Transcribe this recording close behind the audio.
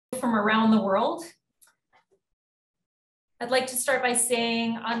from around the world. I'd like to start by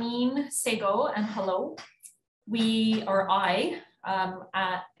saying Amin, Sego, and hello. I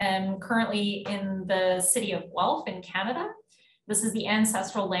am currently in the city of Guelph in Canada. This is the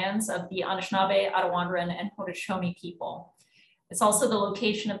ancestral lands of the Anishinaabe, Arawandran, and Haudenosaunee people. It's also the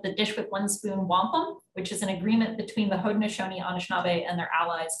location of the Dish with One Spoon Wampum, which is an agreement between the Haudenosaunee, Anishinaabe, and their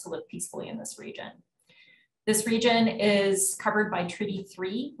allies to live peacefully in this region. This region is covered by Treaty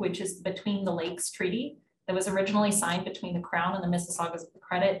 3, which is the Between the Lakes Treaty that was originally signed between the Crown and the Mississaugas of the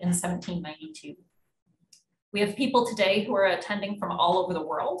Credit in 1792. We have people today who are attending from all over the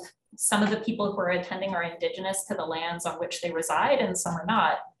world. Some of the people who are attending are indigenous to the lands on which they reside, and some are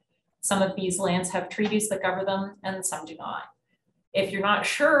not. Some of these lands have treaties that govern them, and some do not. If you're not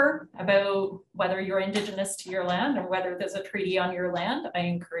sure about whether you're indigenous to your land or whether there's a treaty on your land, I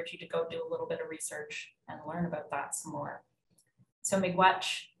encourage you to go do a little bit of research and learn about that some more. So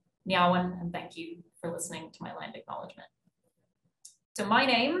miigwech, niawan, and thank you for listening to my land acknowledgement. So my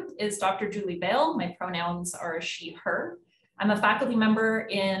name is Dr. Julie Vale. My pronouns are she, her. I'm a faculty member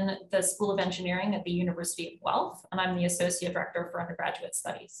in the School of Engineering at the University of Guelph, and I'm the Associate Director for Undergraduate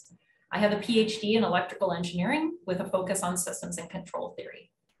Studies. I have a PhD in electrical engineering with a focus on systems and control theory.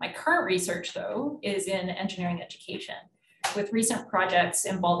 My current research, though, is in engineering education, with recent projects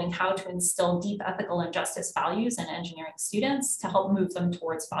involving how to instill deep ethical and justice values in engineering students to help move them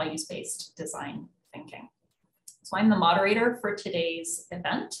towards values-based design thinking. So I'm the moderator for today's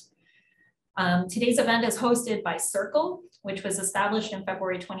event. Today's event is hosted by Circle, which was established in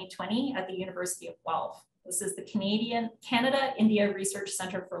February 2020 at the University of Guelph. This is the Canada-India Research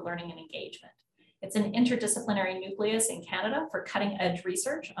Center for Learning and Engagement. It's an interdisciplinary nucleus in Canada for cutting-edge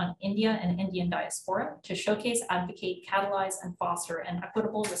research on India and Indian diaspora to showcase, advocate, catalyze, and foster an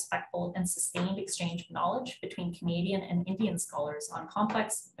equitable, respectful, and sustained exchange of knowledge between Canadian and Indian scholars on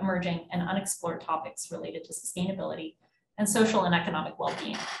complex, emerging, and unexplored topics related to sustainability and social and economic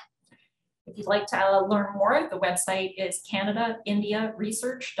well-being. If you'd like to learn more, the website is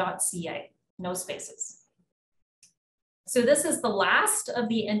canadaindiaresearch.ca, no spaces. So this is the last of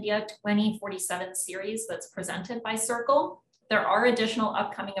the India 2047 series that's presented by Circle. There are additional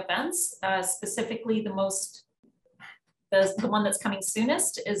upcoming events, specifically the one that's coming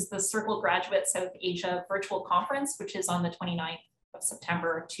soonest is the Circle Graduate South Asia Virtual Conference, which is on the 29th of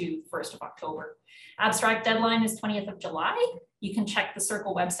September to 1st of October. Abstract deadline is 20th of July. You can check the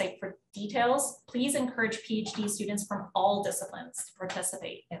Circle website for details. Please encourage PhD students from all disciplines to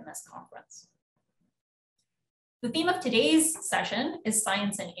participate in this conference. The theme of today's session is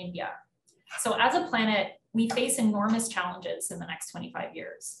science in India. So as a planet, we face enormous challenges in the next 25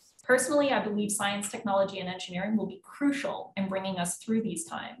 years. Personally, I believe science, technology, and engineering will be crucial in bringing us through these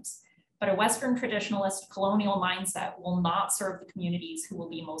times. But a Western traditionalist colonial mindset will not serve the communities who will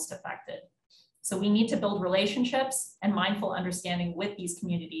be most affected. So we need to build relationships and mindful understanding with these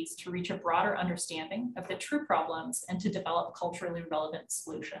communities to reach a broader understanding of the true problems and to develop culturally relevant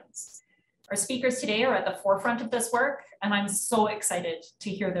solutions. Our speakers today are at the forefront of this work, and I'm so excited to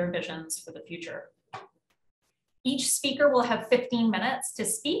hear their visions for the future. Each speaker will have 15 minutes to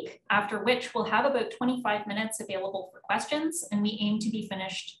speak, after which we'll have about 25 minutes available for questions, and we aim to be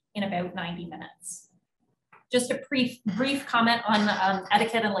finished in about 90 minutes. Just a brief comment on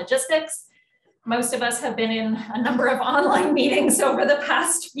etiquette and logistics. Most of us have been in a number of online meetings over the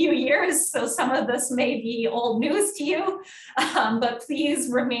past few years, so some of this may be old news to you, but please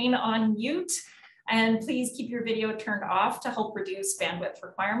remain on mute and please keep your video turned off to help reduce bandwidth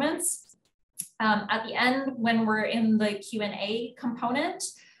requirements. At the end, when we're in the Q&A component,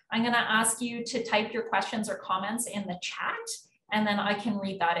 I'm going to ask you to type your questions or comments in the chat, and then I can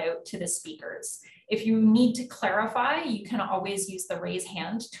read that out to the speakers. If you need to clarify, you can always use the raise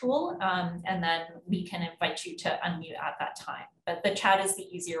hand tool, and then we can invite you to unmute at that time. But the chat is the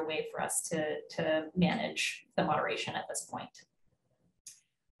easier way for us to manage the moderation at this point.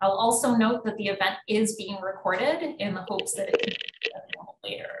 I'll also note that the event is being recorded in the hopes that it can be available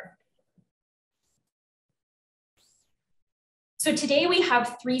later. So today we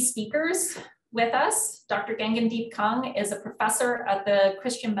have 3 speakers with us. Dr. Gagandeep Kang is a professor at the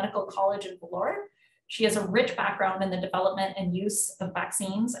Christian Medical College in Vellore. She has a rich background in the development and use of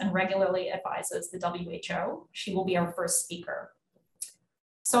vaccines and regularly advises the WHO. She will be our first speaker.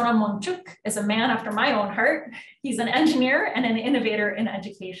 Sonam Wangchuk is a man after my own heart. He's an engineer and an innovator in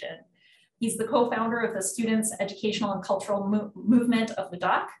education. He's the co-founder of the Students' Educational and Cultural Movement of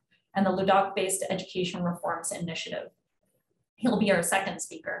Ladakh and the Ladakh-based Education Reforms Initiative. He'll be our second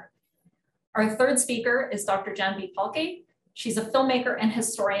speaker. Our third speaker is Dr. Jahnavi Phalkey. She's a filmmaker and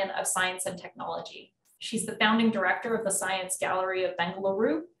historian of science and technology. She's the founding director of the Science Gallery of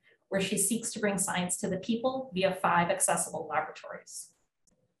Bengaluru, where she seeks to bring science to the people via 5 accessible laboratories.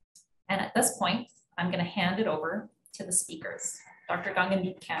 And at this point, I'm going to hand it over to the speakers. Dr.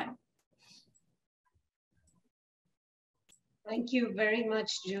 Gagandeep Kang. Thank you very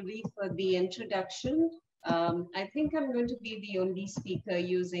much, Julie, for the introduction. I think I'm going to be the only speaker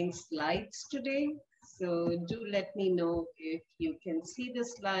using slides today. So do let me know if you can see the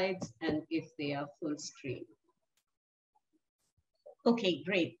slides and if they are full screen. Okay,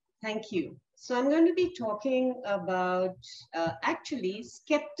 great. Thank you. So I'm going to be talking about actually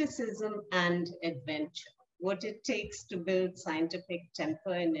skepticism and adventure, what it takes to build scientific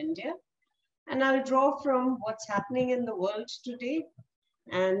temper in India. And I'll draw from what's happening in the world today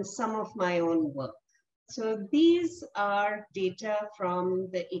and some of my own work. So these are data from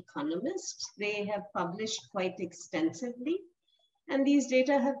The Economist. They have published quite extensively, and these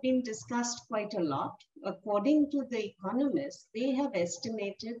data have been discussed quite a lot. According to The Economist, they have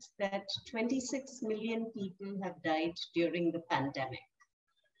estimated that 26 million people have died during the pandemic.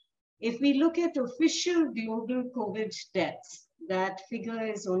 If we look at official global COVID deaths, that figure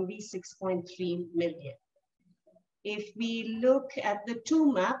is only 6.3 million. If we look at the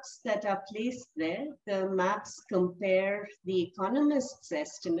 2 maps that are placed there, the maps compare The Economist's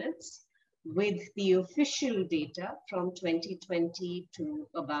estimates with the official data from 2020 to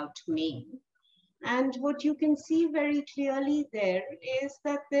about May. And what you can see very clearly there is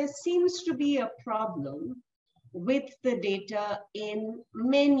that there seems to be a problem with the data in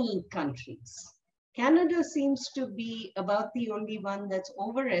many countries. Canada seems to be about the only one that's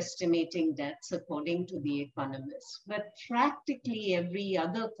overestimating deaths, according to The Economist. But practically every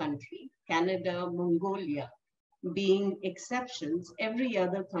other country, Canada, Mongolia being exceptions, every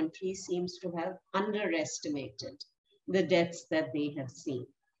other country seems to have underestimated the deaths that they have seen.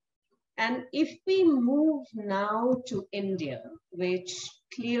 And if we move now to India, which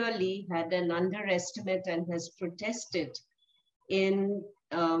clearly had an underestimate and has protested in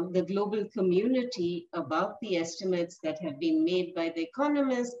the global community about the estimates that have been made by The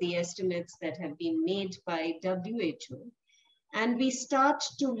Economist, the estimates that have been made by WHO, and we start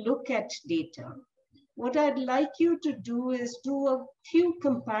to look at data, what I'd like you to do is do a few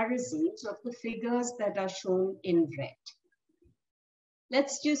comparisons of the figures that are shown in red.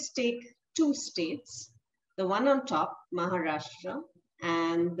 Let's just take 2 states, the one on top, Maharashtra,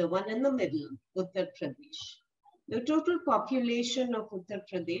 and the one in the middle, Uttar Pradesh. The total population of Uttar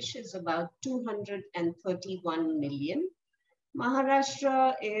Pradesh is about 231 million.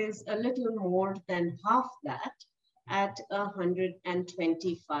 Maharashtra is a little more than half that at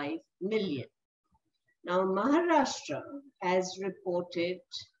 125 million. Now, Maharashtra has reported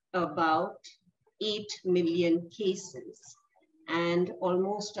about 8 million cases and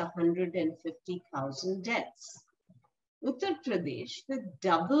almost 150,000 deaths. Uttar Pradesh, with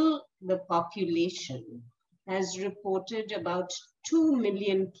double the population, has reported about 2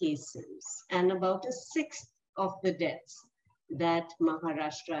 million cases and about 1/6 of the deaths that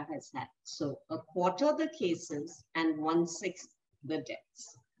Maharashtra has had. So 1/4 the cases and 1/6 the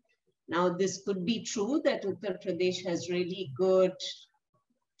deaths. Now, this could be true that Uttar Pradesh has really good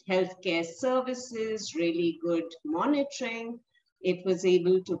healthcare services, really good monitoring. It was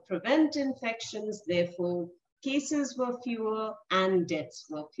able to prevent infections, therefore cases were fewer and deaths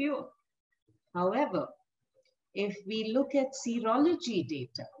were fewer. However, if we look at serology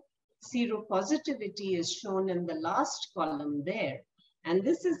data, seropositivity is shown in the last column there. And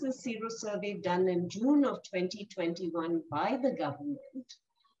this is a serosurvey done in June of 2021 by the government,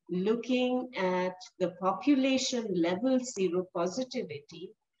 looking at the population level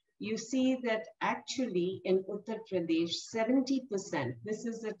seropositivity. You see that actually in Uttar Pradesh, 70%, this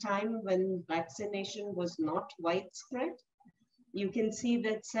is a time when vaccination was not widespread. You can see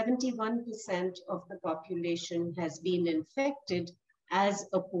that 71% of the population has been infected as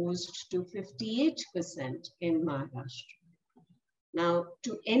opposed to 58% in Maharashtra. Now,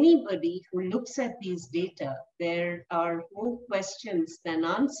 to anybody who looks at these data, there are more questions than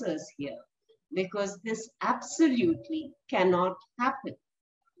answers here, because this absolutely cannot happen.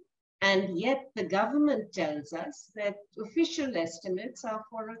 And yet the government tells us that official estimates are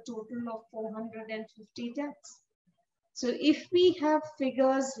for a total of 450 deaths. So if we have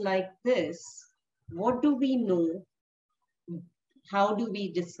figures like this, what do we know? How do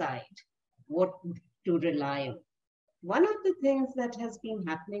we decide what to rely on? One of the things that has been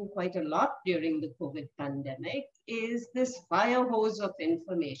happening quite a lot during the COVID pandemic is this fire hose of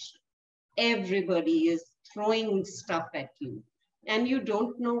information. Everybody is throwing stuff at you, and you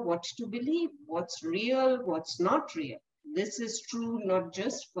don't know what to believe, what's real, what's not real. This is true not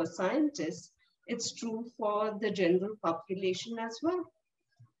just for scientists, it's true for the general population as well.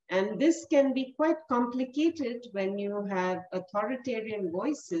 And this can be quite complicated when you have authoritarian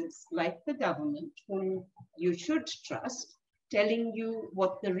voices like the government, whom you should trust, telling you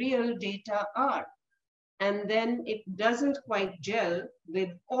what the real data are. And then it doesn't quite gel with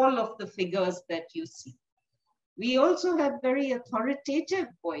all of the figures that you see. We also have very authoritative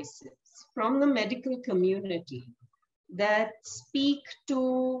voices from the medical community that speak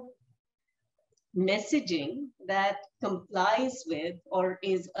to messaging that complies with or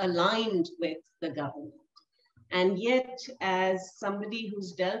is aligned with the government. And yet, as somebody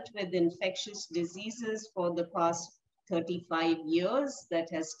who's dealt with infectious diseases for the past 35 years that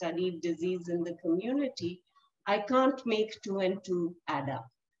has studied disease in the community, I can't make 2 and 2 add up.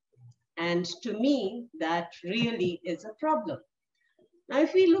 And to me, that really is a problem. Now,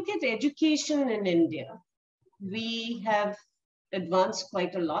 if we look at education in India, we have advanced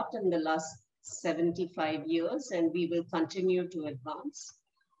quite a lot in the last 75 years, and we will continue to advance.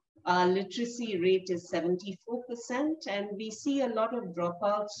 Our literacy rate is 74%, and we see a lot of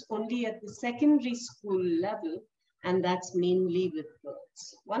dropouts only at the secondary school level, and that's mainly with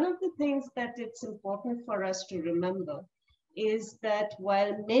girls. One of the things that it's important for us to remember is that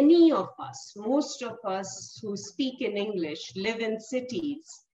while many of us, most of us who speak in English live in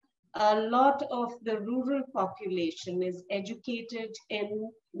cities, a lot of the rural population is educated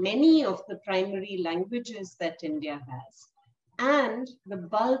in many of the primary languages that India has. And the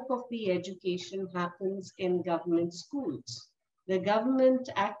bulk of the education happens in government schools. The government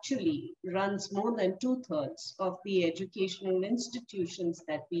actually runs more than 2/3 of the educational institutions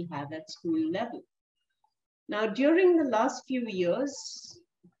that we have at school level. Now, during the last few years,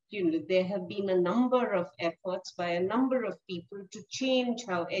 there have been a number of efforts by a number of people to change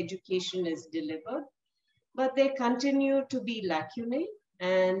how education is delivered, but they continue to be lacunae.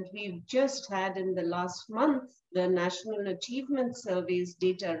 And we've just had in the last month, the National Achievement Survey's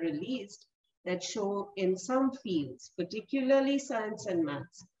data released that show in some fields, particularly science and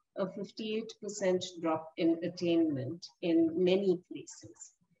maths, a 58% drop in attainment in many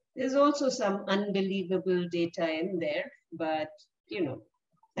places. There's also some unbelievable data in there, but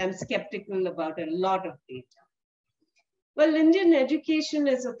I'm skeptical about a lot of data. Well, Indian education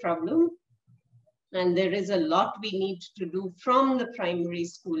is a problem, and there is a lot we need to do from the primary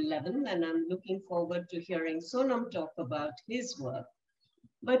school level, and I'm looking forward to hearing Sonam talk about his work.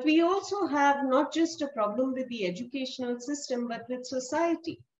 But we also have not just a problem with the educational system, but with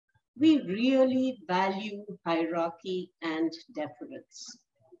society. We really value hierarchy and deference.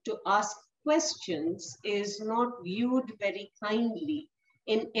 To ask questions is not viewed very kindly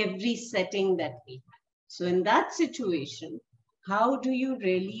in every setting that we have. So in that situation, how do you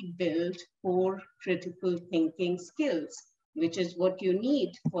really build core critical thinking skills, which is what you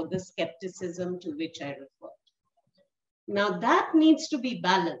need for the skepticism to which I referred? Now that needs to be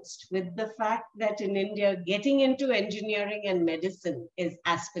balanced with the fact that in India, getting into engineering and medicine is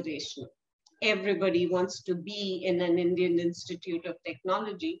aspirational. Everybody wants to be in an Indian Institute of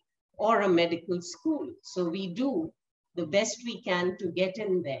Technology or a medical school. So we do the best we can to get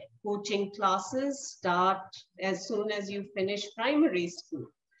in there. Coaching classes start as soon as you finish primary school.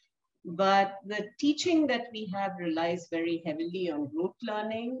 But the teaching that we have relies very heavily on rote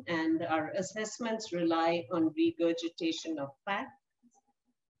learning, and our assessments rely on regurgitation of facts.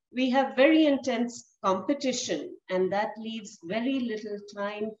 We have very intense competition, and that leaves very little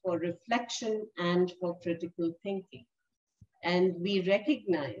time for reflection and for critical thinking. And we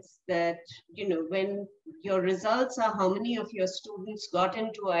recognize that, when your results are how many of your students got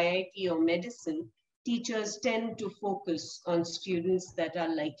into IIT or medicine, teachers tend to focus on students that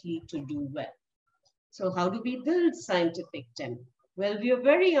are likely to do well. So how do we build scientific temper? Well, we are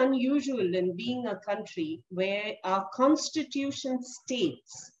very unusual in being a country where our constitution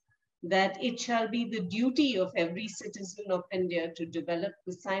states that it shall be the duty of every citizen of India to develop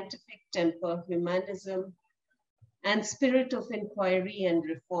the scientific temper, humanism, and spirit of inquiry and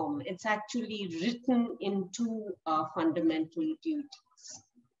reform. It's actually written into our fundamental duties.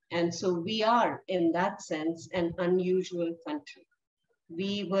 And so we are, in that sense, an unusual country.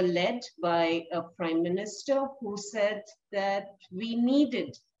 We were led by a prime minister who said that we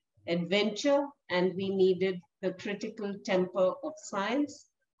needed adventure and we needed the critical temper of science,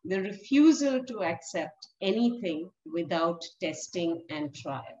 the refusal to accept anything without testing and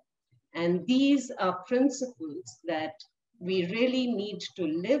trial. And these are principles that we really need to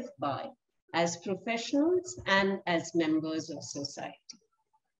live by as professionals and as members of society.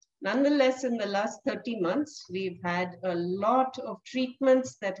 Nonetheless, in the last 30 months, we've had a lot of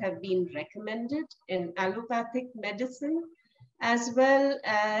treatments that have been recommended in allopathic medicine, as well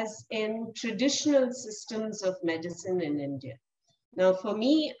as in traditional systems of medicine in India. Now, for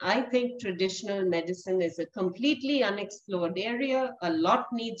me, I think traditional medicine is a completely unexplored area. A lot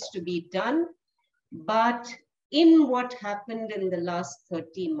needs to be done. But in what happened in the last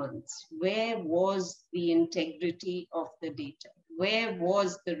 30 months, where was the integrity of the data? Where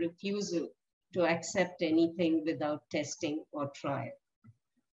was the refusal to accept anything without testing or trial?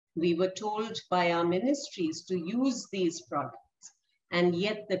 We were told by our ministries to use these products, and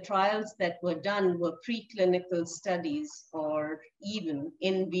yet the trials that were done were preclinical studies or even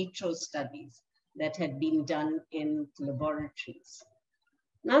in vitro studies that had been done in laboratories.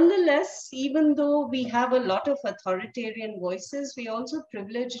 Nonetheless, even though we have a lot of authoritarian voices, we're also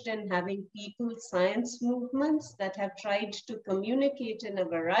privileged in having people science movements that have tried to communicate in a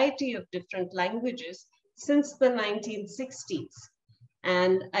variety of different languages since the 1960s.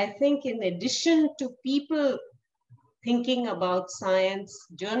 And I think in addition to people thinking about science,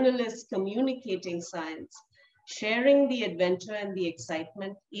 journalists communicating science, sharing the adventure and the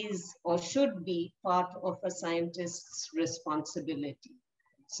excitement is or should be part of a scientist's responsibility.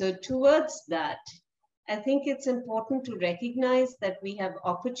 So towards that, I think it's important to recognize that we have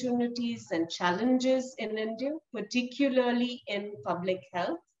opportunities and challenges in India, particularly in public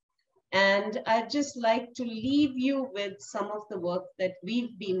health. And I'd just like to leave you with some of the work that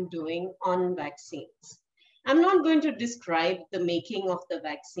we've been doing on vaccines. I'm not going to describe the making of the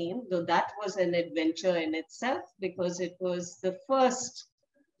vaccine, though that was an adventure in itself because it was the first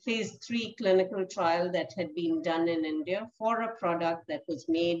phase 3 clinical trial that had been done in India for a product that was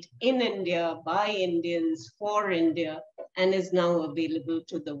made in India by Indians for India and is now available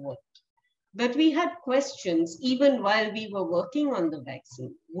to the world. But we had questions even while we were working on the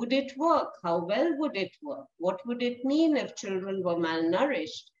vaccine. Would it work? How well would it work? What would it mean if children were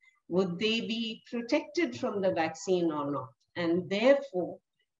malnourished? Would they be protected from the vaccine or not? And therefore,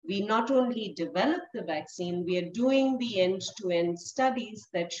 we not only develop the vaccine, we are doing the end-to-end studies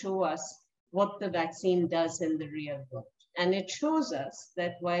that show us what the vaccine does in the real world. And it shows us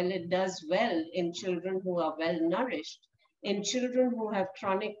that while it does well in children who are well nourished, in children who have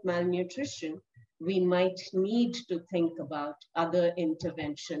chronic malnutrition, we might need to think about other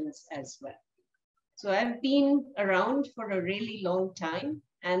interventions as well. So I've been around for a really long time.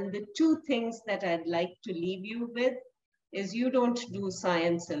 And the two things that I'd like to leave you with is you don't do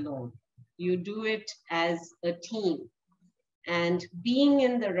science alone. You do it as a team. And being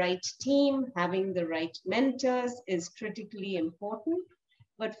in the right team, having the right mentors is critically important.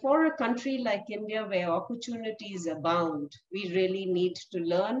 But for a country like India, where opportunities abound, we really need to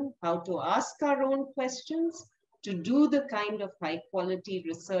learn how to ask our own questions, to do the kind of high quality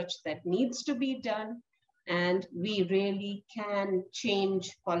research that needs to be done. And we really can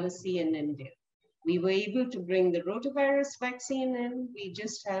change policy in India. We were able to bring the rotavirus vaccine in. We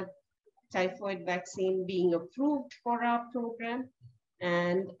just have typhoid vaccine being approved for our program.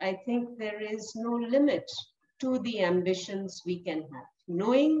 And I think there is no limit to the ambitions we can have.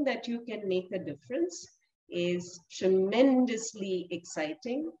 Knowing that you can make a difference is tremendously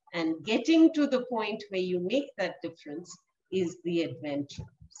exciting. And getting to the point where you make that difference is the adventure.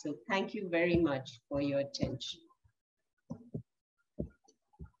 So thank you very much for your attention.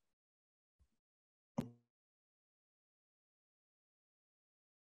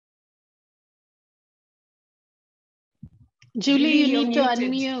 Julie, you need to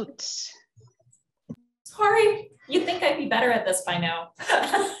unmute. Sorry, you'd think I'd be better at this by now.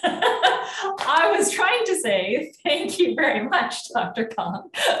 I was trying to say thank you very much, Dr.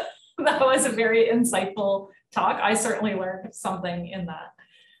 Kang. That was a very insightful talk. I certainly learned something in that.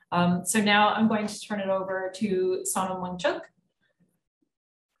 So now I'm going to turn it over to Sonam Wangchuk.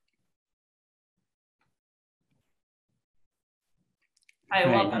 Hi,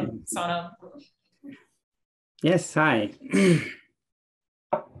 welcome, Sonam. Yes, hi.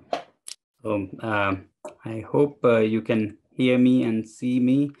 I hope you can hear me and see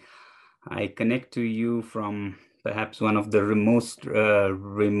me. I connect to you from perhaps one of the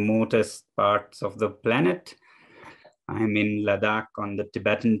remotest parts of the planet. I'm in Ladakh on the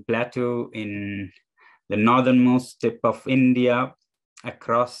Tibetan plateau in the northernmost tip of India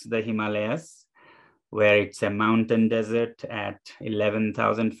across the Himalayas, where it's a mountain desert at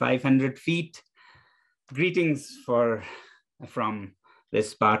 11,500 feet. Greetings from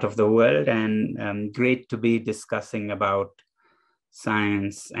this part of the world, and great to be discussing about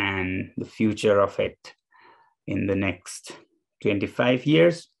science and the future of it in the next 25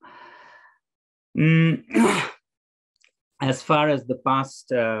 years. As far as the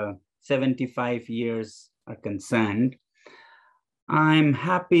past 75 years are concerned, I'm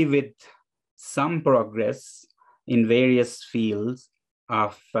happy with some progress in various fields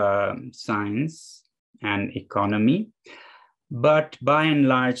of science and economy. But by and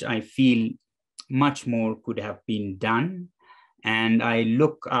large, I feel much more could have been done. And I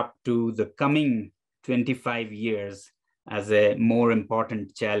look up to the coming 25 years as a more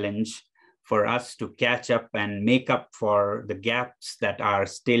important challenge for us to catch up and make up for the gaps that are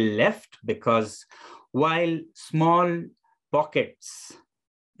still left, because while small pockets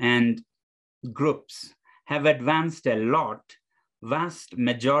and groups have advanced a lot, vast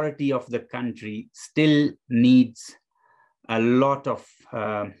majority of the country still needs a lot of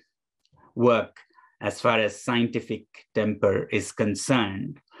work as far as scientific temper is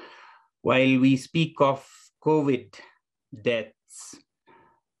concerned. While we speak of COVID deaths,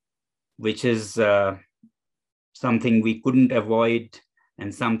 which is something we couldn't avoid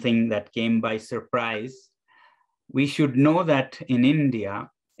and something that came by surprise, we should know that in India,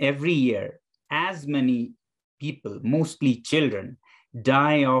 every year, as many people, mostly children,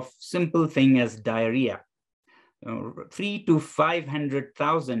 die of simple thing as diarrhea. 300,000 to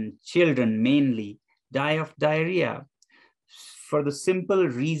 500,000 children mainly die of diarrhea for the simple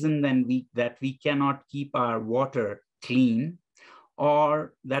reason that we cannot keep our water clean,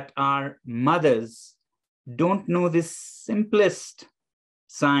 or that our mothers don't know this simplest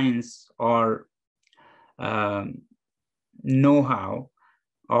science or know-how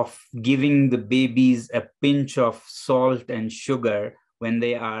of giving the babies a pinch of salt and sugar when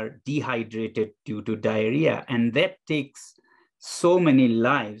they are dehydrated due to diarrhea. And that takes so many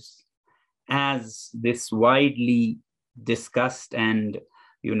lives, as this widely discussed and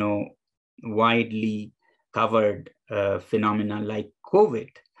widely covered phenomena like COVID.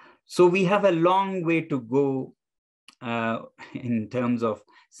 So we have a long way to go in terms of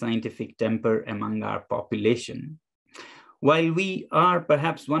scientific temper among our population. While we are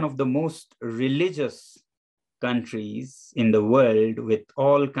perhaps one of the most religious countries in the world with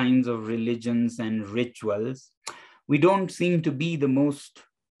all kinds of religions and rituals, we don't seem to be the most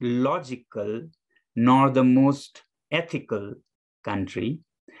logical nor the most ethical country.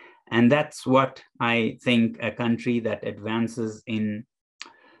 And that's what I think a country that advances in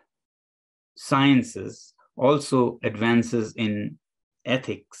sciences also advances in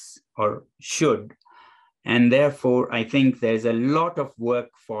ethics, or should. And therefore, I think there's a lot of work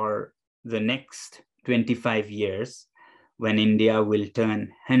for the next 25 years when India will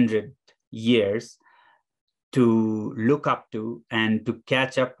turn 100 years to look up to and to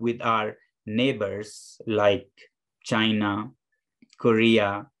catch up with our neighbors like China,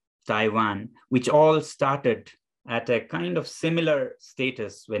 Korea, Taiwan, which all started at a kind of similar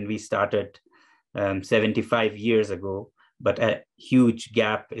status when we started 75 years ago. But a huge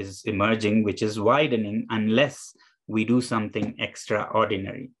gap is emerging, which is widening unless we do something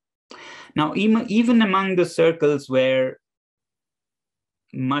extraordinary. Now, even among the circles where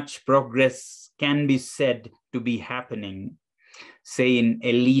much progress can be said to be happening, say in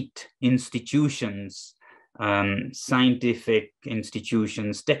elite institutions, scientific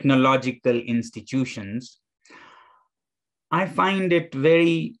institutions, technological institutions, I find it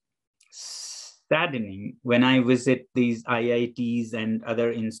very saddening when I visit these IITs and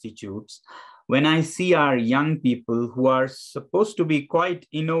other institutes, when I see our young people who are supposed to be quite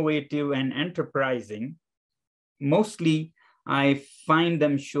innovative and enterprising. Mostly I find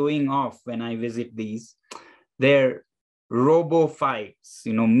them showing off when I visit these. They're robo fights,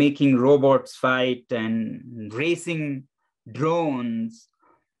 making robots fight and racing drones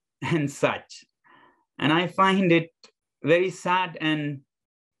and such. And I find it very sad and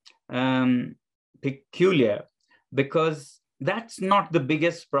peculiar, because that's not the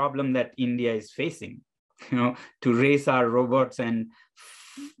biggest problem that India is facing, to race our robots and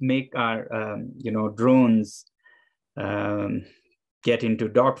make our, drones get into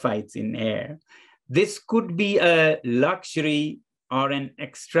dogfights in air. This could be a luxury or an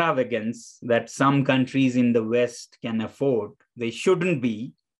extravagance that some countries in the West can afford. They shouldn't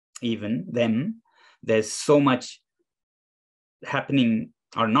be, even them. There's so much happening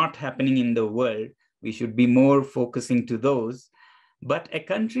or not happening in the world. We should be more focusing to those. But a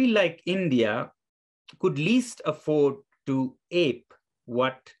country like India could least afford to ape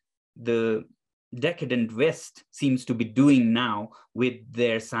what the decadent West seems to be doing now with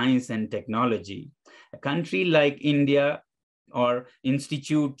their science and technology. A country like India or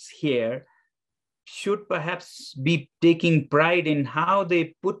institutes here should perhaps be taking pride in how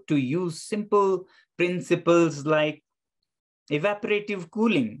they put to use simple principles like evaporative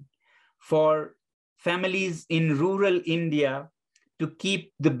cooling for families in rural India to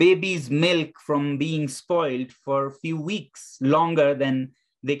keep the baby's milk from being spoiled for a few weeks longer than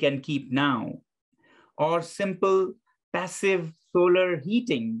they can keep now. Or simple passive solar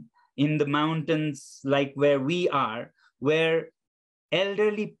heating in the mountains like where we are, where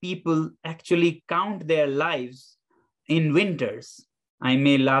elderly people actually count their lives in winters. I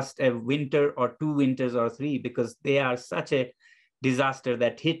may last a winter or 2 winters or 3 because they are such a disaster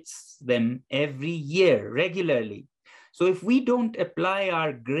that hits them every year regularly. So if we don't apply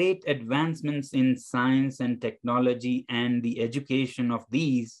our great advancements in science and technology and the education of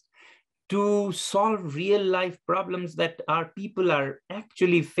these to solve real life problems that our people are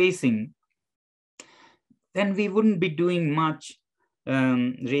actually facing, then we wouldn't be doing much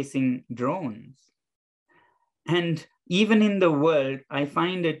racing drones. And even in the world, I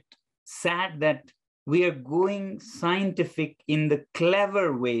find it sad that we are going scientific in the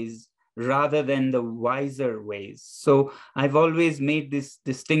clever ways rather than the wiser ways. So I've always made this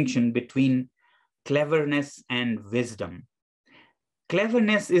distinction between cleverness and wisdom.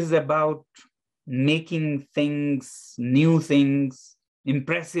 Cleverness is about making things, new things,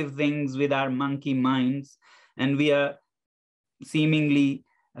 impressive things with our monkey minds. And we are seemingly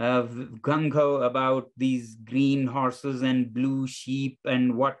gung-ho about these green horses and blue sheep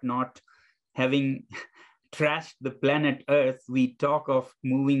and whatnot. Having trashed the planet Earth, we talk of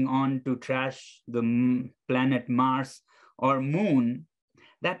moving on to trash the planet Mars or Moon.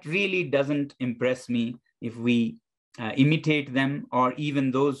 That really doesn't impress me if we imitate them or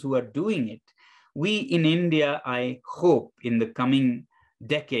even those who are doing it. We in India, I hope in the coming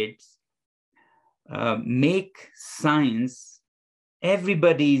decades, make science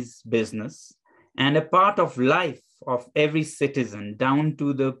everybody's business and a part of life of every citizen, down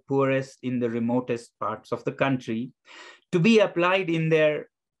to the poorest in the remotest parts of the country, to be applied in their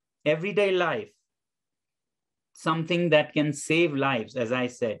everyday life. Something that can save lives, as I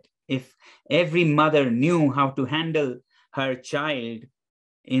said. If every mother knew how to handle her child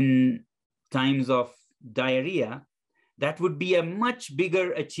in times of diarrhea, that would be a much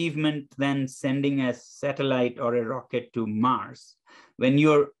bigger achievement than sending a satellite or a rocket to Mars. When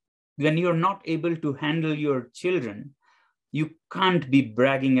you're not able to handle your children, you can't be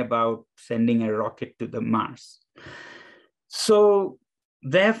bragging about sending a rocket to the Mars. So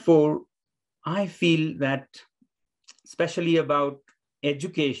therefore, I feel that, especially about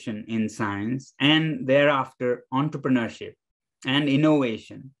education in science and thereafter entrepreneurship and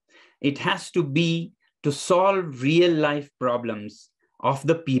innovation, it has to be to solve real life problems of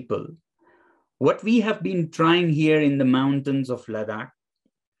the people. What we have been trying here in the mountains of Ladakh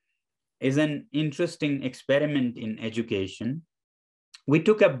is an interesting experiment in education. We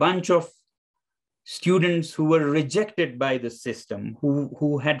took a bunch of students who were rejected by the system,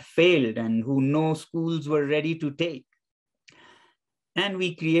 who had failed and who no schools were ready to take. And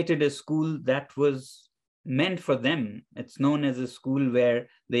we created a school that was meant for them. It's known as a school where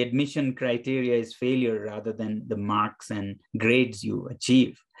the admission criteria is failure rather than the marks and grades you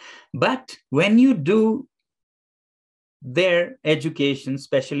achieve. But when you do their education,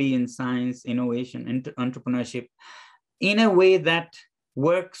 especially in science, innovation, and entrepreneurship, in a way that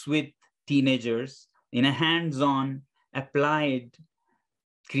works with teenagers in a hands-on, applied,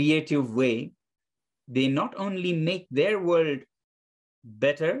 creative way, they not only make their world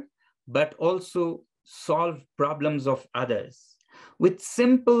better, but also solve problems of others with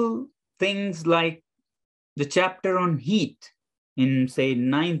simple things like the chapter on heat in, say,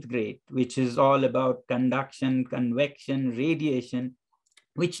 9th grade, which is all about conduction, convection, radiation,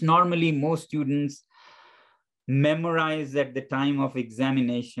 which normally most students memorize at the time of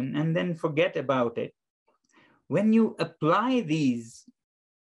examination and then forget about it. When you apply these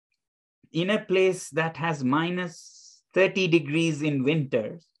in a place that has minus 30 degrees in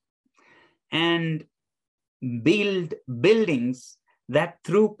winters and build buildings that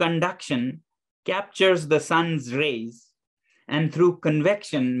through conduction captures the sun's rays and through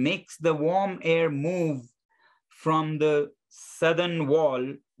convection makes the warm air move from the southern wall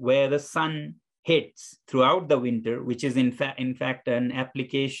where the sun hits throughout the winter, which is in fact an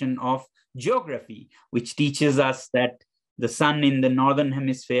application of geography, which teaches us that the sun in the northern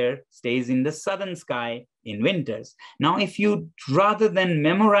hemisphere stays in the southern sky in winters. Now, if you, rather than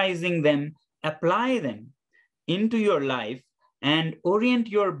memorizing them, apply them into your life and orient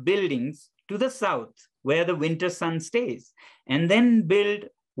your buildings to the south where the winter sun stays, and then build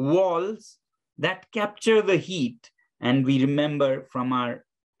walls that capture the heat. And we remember from our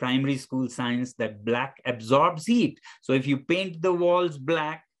primary school science that black absorbs heat. So if you paint the walls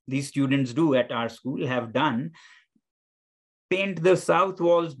black, these students do at our school, have done, paint the south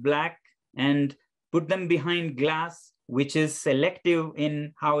walls black and put them behind glass, which is selective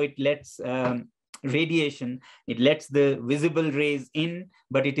in how it lets radiation. It lets the visible rays in,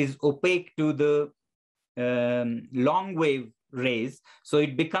 but it is opaque to the long wave rays. So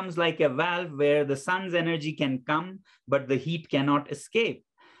it becomes like a valve where the sun's energy can come, but the heat cannot escape.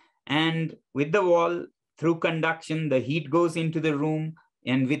 And with the wall, through conduction, the heat goes into the room,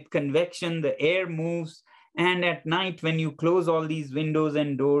 and with convection, the air moves. And at night, when you close all these windows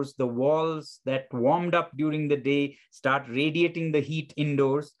and doors, the walls that warmed up during the day start radiating the heat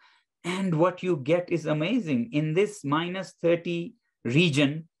indoors. And what you get is amazing. In this minus 30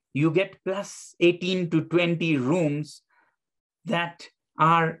 region, you get plus 18 to 20 rooms that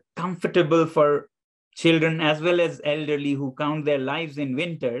are comfortable for children as well as elderly who count their lives in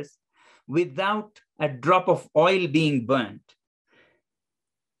winters without a drop of oil being burnt.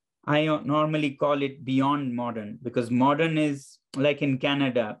 I normally call it beyond modern, because modern is like in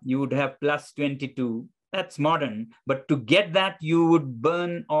Canada, you would have plus 22. That's modern. But to get that, you would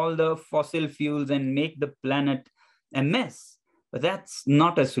burn all the fossil fuels and make the planet a mess. But that's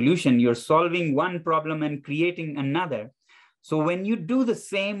not a solution. You're solving one problem and creating another. So when you do the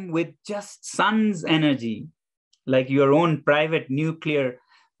same with just sun's energy, like your own private nuclear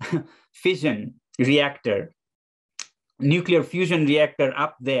fusion reactor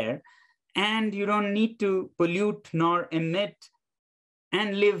up there, and you don't need to pollute nor emit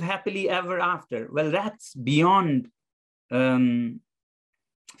and live happily ever after. Well, that's beyond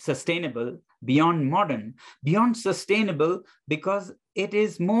sustainable, beyond modern, beyond sustainable, because it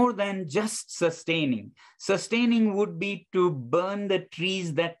is more than just sustaining. Sustaining would be to burn the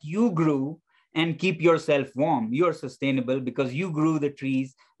trees that you grew and keep yourself warm. You're sustainable because you grew the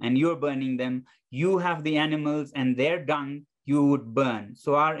trees and you're burning them. You have the animals and their dung you would burn.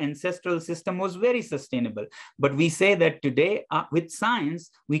 So our ancestral system was very sustainable. But we say that today with science,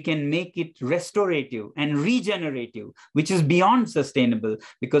 we can make it restorative and regenerative, which is beyond sustainable.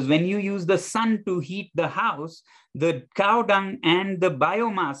 Because when you use the sun to heat the house, the cow dung and the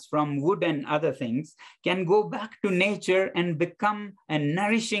biomass from wood and other things can go back to nature and become a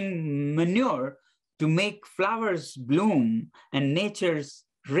nourishing manure to make flowers bloom and nature's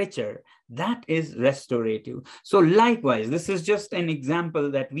richer. That is restorative. So likewise, this is just an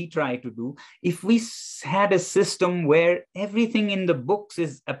example that we try to do. If we had a system where everything in the books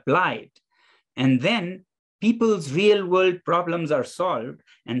is applied, and then people's real world problems are solved,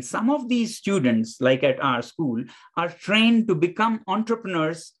 and some of these students, like at our school, are trained to become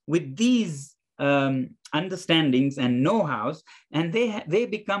entrepreneurs with these understandings and know-hows, and they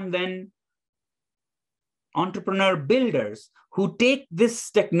become then entrepreneur builders who take this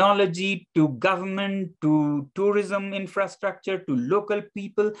technology to government, to tourism infrastructure, to local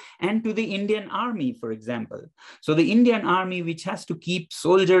people, and to the Indian Army, for example. So the Indian Army, which has to keep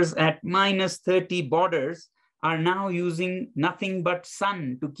soldiers at minus 30 borders, are now using nothing but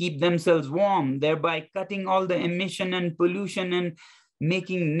sun to keep themselves warm, thereby cutting all the emission and pollution and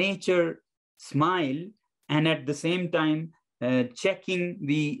making nature smile, and at the same time, checking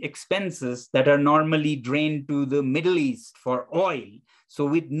the expenses that are normally drained to the Middle East for oil. So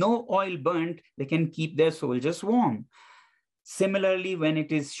with no oil burnt, they can keep their soldiers warm. Similarly, when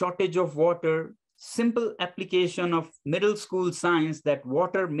it is shortage of water, simple application of middle school science that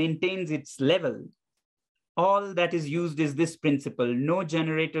water maintains its level. All that is used is this principle: no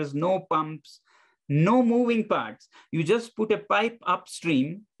generators, no pumps, no moving parts. You just put a pipe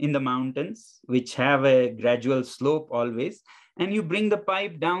upstream in the mountains, which have a gradual slope always, and you bring the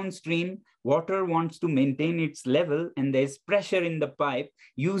pipe downstream. Water wants to maintain its level, and there's pressure in the pipe.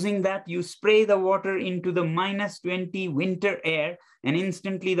 Using that, you spray the water into the minus 20 winter air, and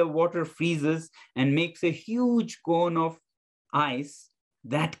instantly the water freezes and makes a huge cone of ice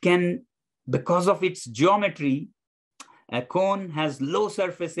that can, because of its geometry, a cone has low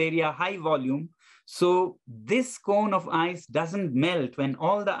surface area, high volume. So this cone of ice doesn't melt when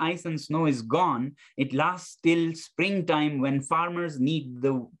all the ice and snow is gone. It lasts till springtime when farmers need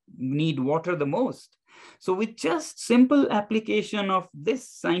water the most. So with just simple application of this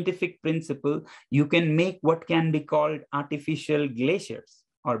scientific principle, you can make what can be called artificial glaciers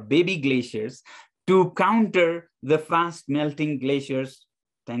or baby glaciers to counter the fast melting glaciers.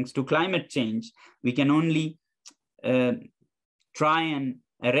 Thanks to climate change, we can only try and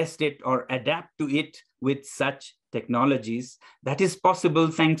arrest it or adapt to it with such technologies. That is possible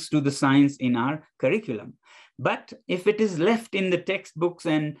thanks to the science in our curriculum. But if it is left in the textbooks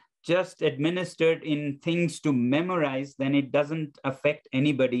and just administered in things to memorize, then it doesn't affect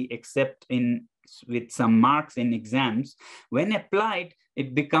anybody except with some marks in exams. When applied,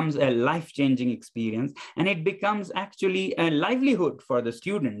 it becomes a life-changing experience, and it becomes actually a livelihood for the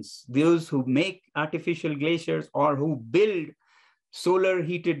students, those who make artificial glaciers or who build solar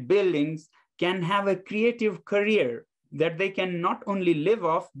heated buildings can have a creative career that they can not only live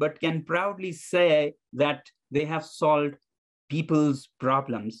off, but can proudly say that they have solved people's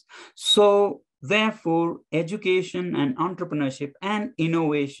problems. So therefore, education and entrepreneurship and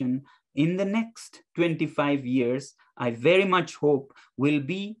innovation in the next 25 years, I very much hope will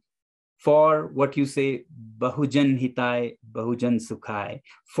be for what you say, Bahujan Hitai, Bahujan Sukhai,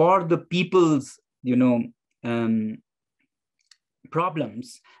 for the people's,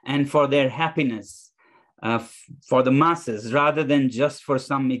 problems and for their happiness, for the masses, rather than just for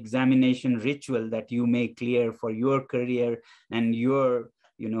some examination ritual that you may clear for your career and your,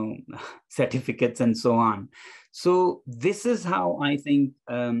 certificates and so on. So this is how I think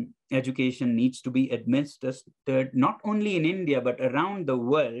education needs to be administered, not only in India, but around the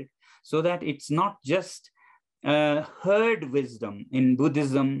world, so that it's not just heard wisdom. In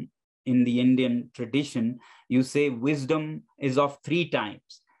Buddhism, in the Indian tradition, you say wisdom is of 3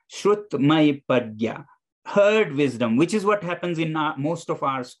 types. Shrut Mai Padya, heard wisdom, which is what happens in most of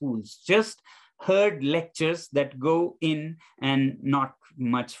our schools, just heard lectures that go in and not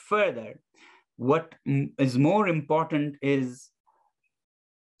much further. What is more important is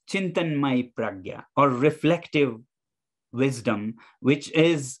Chintanmay Pragya, or reflective wisdom, which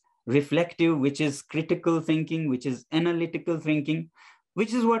is reflective, which is critical thinking, which is analytical thinking,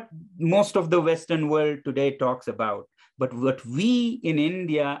 which is what most of the Western world today talks about. But what we in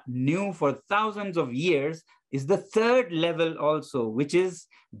India knew for thousands of years is the 3rd level also, which is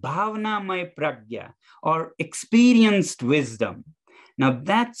Bhavanamay Pragya, or experienced wisdom. Now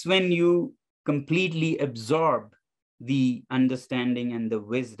that's when you completely absorb the understanding and the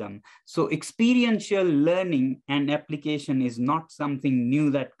wisdom. So experiential learning and application is not something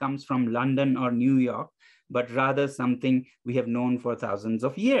new that comes from London or New York, but rather something we have known for thousands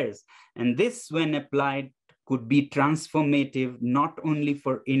of years. And this, when applied, could be transformative, not only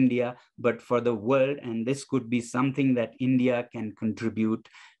for India, but for the world. And this could be something that India can contribute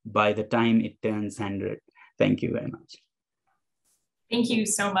by the time it turns 100. Thank you very much. Thank you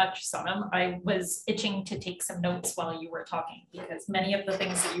so much, Sonam. I was itching to take some notes while you were talking, because many of the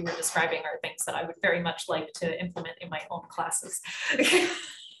things that you were describing are things that I would very much like to implement in my own classes.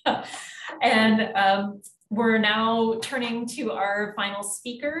 And we're now turning to our final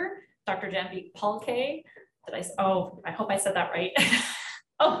speaker, Dr. Jahnavi Phalkey. I hope I said that right.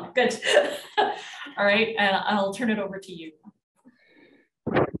 Oh, good. All right, and I'll turn it over to you.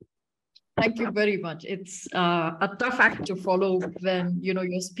 Thank you very much. It's a tough act to follow when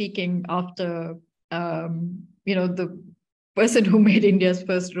you're speaking after the person who made India's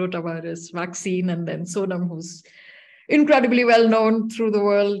first rotavirus vaccine, and then Sonam, who's incredibly well known through the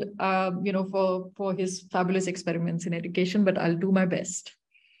world, for his fabulous experiments in education. But I'll do my best.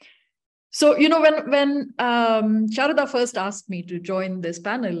 So when Sharada first asked me to join this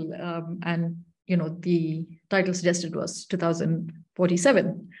panel, and the title suggested was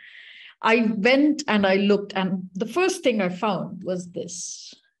 2047. I went and I looked, and the first thing I found was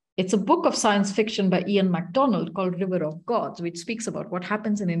this. It's a book of science fiction by Ian MacDonald called River of Gods, which speaks about what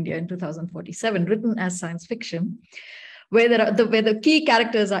happens in India in 2047, written as science fiction, where the key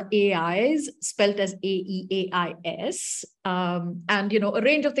characters are AIs, spelt as AEAIS. And a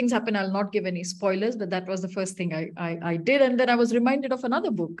range of things happen. I'll not give any spoilers, but that was the first thing I did. And then I was reminded of another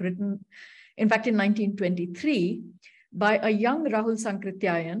book written, in fact, in 1923, by a young Rahul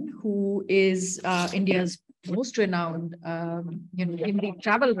Sankrityayan, who is India's most renowned, Hindi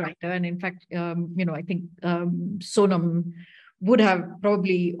travel writer. And in fact, I think Sonam would have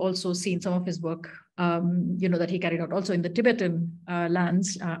probably also seen some of his work, that he carried out also in the Tibetan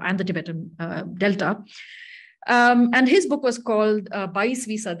lands and the Tibetan Delta. And his book was called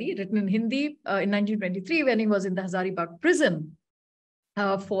 22वीं सदी, written in Hindi in 1923, when he was in the Hazaribagh prison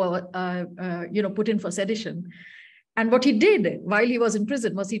put in for sedition. And what he did while he was in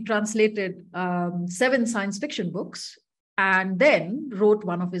prison was he translated 7 science fiction books and then wrote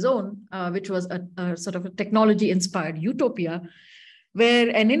one of his own, which was a sort of a technology-inspired utopia, where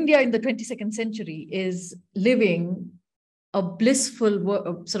an India in the 22nd century is living a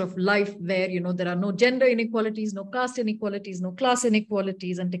blissful sort of life where, there are no gender inequalities, no caste inequalities, no class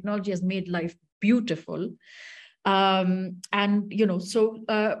inequalities, and technology has made life beautiful.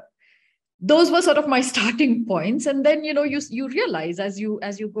 Those were sort of my starting points. And then, you realize as you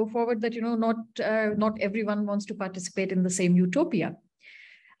go forward that, not everyone wants to participate in the same utopia,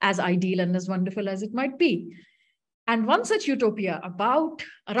 as ideal and as wonderful as it might be. And one such utopia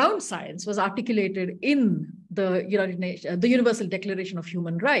around science was articulated in the Universal Declaration of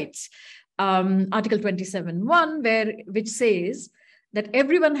Human Rights, Article 27.1, which says that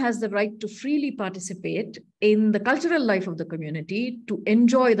everyone has the right to freely participate in the cultural life of the community, to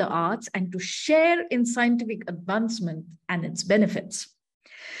enjoy the arts, and to share in scientific advancement and its benefits.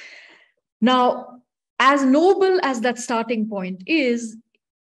 Now, as noble as that starting point is,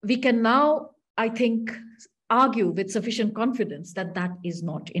 we can now, I think, argue with sufficient confidence that that is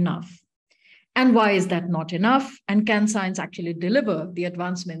not enough. And why is that not enough? And can science actually deliver the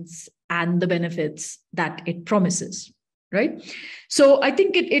advancements and the benefits that it promises, right? So I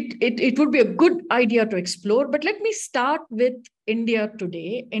think it would be a good idea to explore, but let me start with India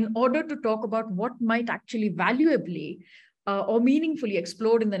today in order to talk about what might actually valuably or meaningfully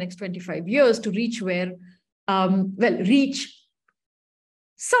explored in the next 25 years to reach where, reach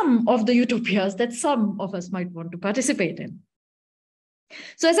some of the utopias that some of us might want to participate in.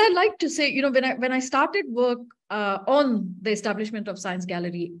 So as I like to say, when I started work on the establishment of Science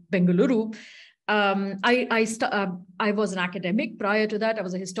Gallery Bengaluru, I was an academic. Prior to that, I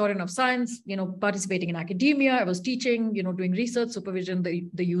was a historian of science, participating in academia. I was teaching, doing research, supervision,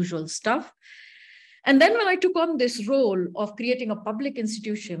 the usual stuff. And then when I took on this role of creating a public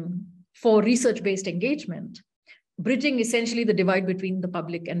institution for research-based engagement, bridging essentially the divide between the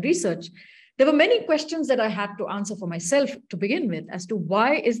public and research, there were many questions that I had to answer for myself to begin with as to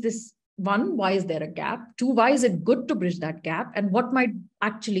why is this, one, why is there a gap? Two, why is it good to bridge that gap? And what might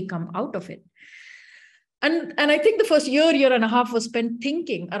actually come out of it? And I think the first year and a half was spent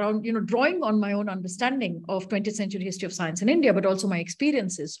thinking around, drawing on my own understanding of 20th century history of science in India, but also my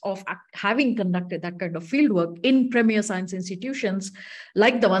experiences of having conducted that kind of fieldwork in premier science institutions,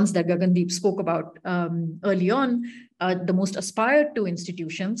 like the ones that Gagandeep spoke about early on, the most aspired to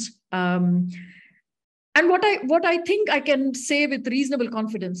institutions. And what I think I can say with reasonable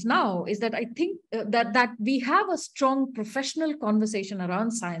confidence now is that I think that we have a strong professional conversation around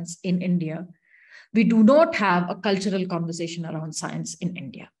science in India. We do not have a cultural conversation around science in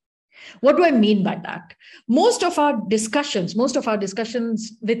India. What do I mean by that? Most of our discussions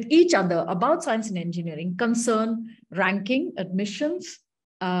with each other about science and engineering concern ranking, admissions,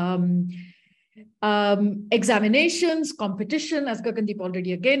 examinations, competition, as Gagandeep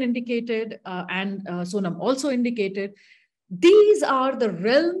already again indicated, and Sonam also indicated. These are the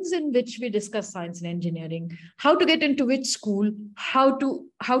realms in which we discuss science and engineering, how to get into which school, how to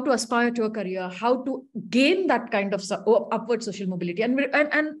aspire to a career, how to gain that kind of upward social mobility.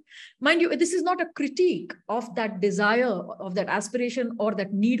 And mind you, this is not a critique of that desire, of that aspiration, or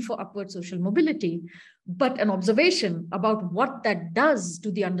that need for upward social mobility, but an observation about what that does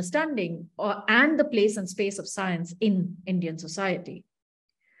to the understanding and the place and space of science in Indian society.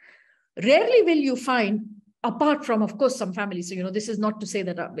 Rarely will you find, apart from, of course, some families, so, this is not to say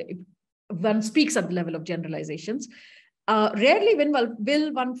that one speaks at the level of generalizations. Rarely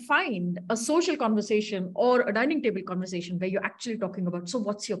will one find a social conversation or a dining table conversation where you're actually talking about, so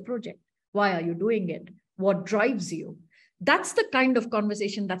what's your project? Why are you doing it? What drives you? That's the kind of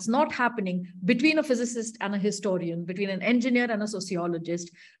conversation that's not happening between a physicist and a historian, between an engineer and a sociologist,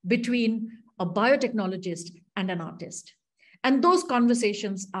 between a biotechnologist and an artist. And those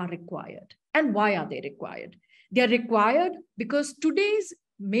conversations are required. And why are they required? They are required because today's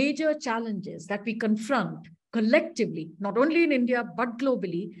major challenges that we confront collectively, not only in India, but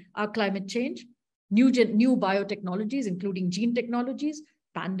globally, are climate change, new biotechnologies, including gene technologies,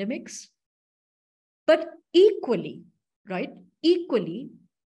 pandemics, but equally,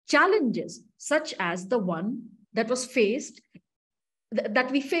 challenges such as the one that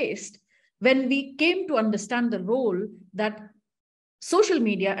we faced when we came to understand the role that social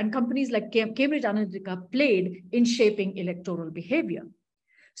media and companies like Cambridge Analytica played in shaping electoral behavior.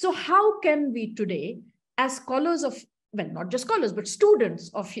 So how can we today, as scholars of, well, not just scholars, but students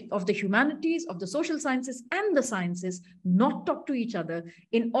of the humanities, of the social sciences and the sciences, not talk to each other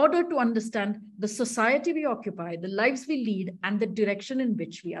in order to understand the society we occupy, the lives we lead, and the direction in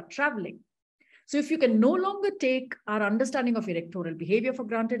which we are traveling? So if you can no longer take our understanding of electoral behavior for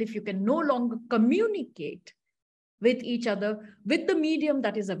granted, if you can no longer communicate with each other, with the medium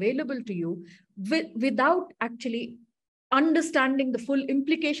that is available to you, without actually understanding the full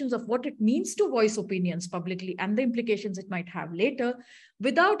implications of what it means to voice opinions publicly and the implications it might have later,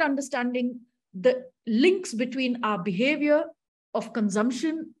 without understanding the links between our behavior of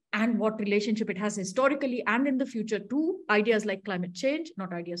consumption and what relationship it has historically and in the future to ideas like climate change,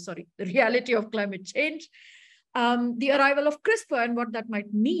 the reality of climate change, the arrival of CRISPR and what that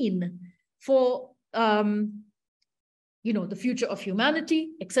might mean for the future of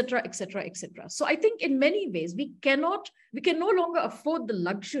humanity, etc., etc., etc. So I think in many ways, we can no longer afford the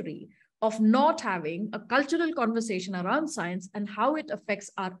luxury of not having a cultural conversation around science and how it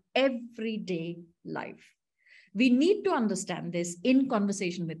affects our everyday life. We need to understand this in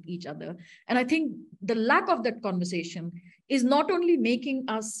conversation with each other. And I think the lack of that conversation is not only making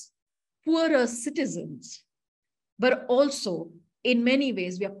us poorer citizens, but also in many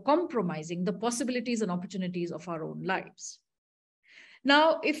ways, we are compromising the possibilities and opportunities of our own lives.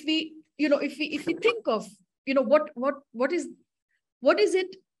 Now, if we think of, what is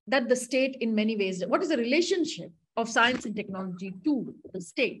it that the state in many ways, what is the relationship of science and technology to the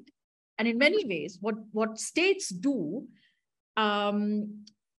state? And in many ways, what states do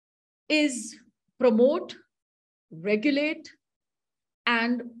is promote, regulate,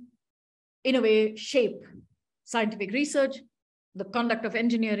 and in a way shape scientific research, the conduct of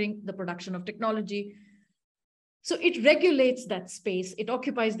engineering, the production of technology. So it regulates that space, it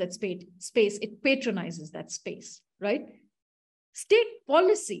occupies that space, it patronizes that space, right? State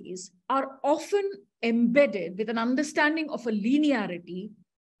policies are often embedded with an understanding of a linearity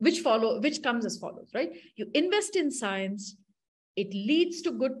which comes as follows, right? You invest in science, it leads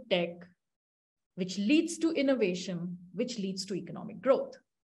to good tech, which leads to innovation, which leads to economic growth,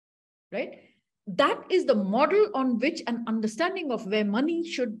 right? That is the model on which an understanding of where money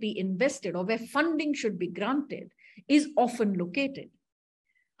should be invested or where funding should be granted is often located.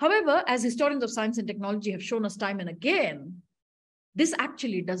 However, as historians of science and technology have shown us time and again, this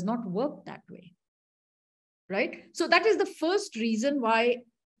actually does not work that way, right? So that is the first reason why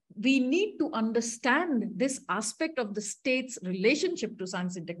we need to understand this aspect of the state's relationship to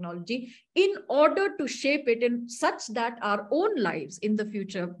science and technology in order to shape it in such that our own lives in the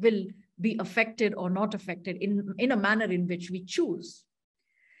future will be affected or not affected in a manner in which we choose.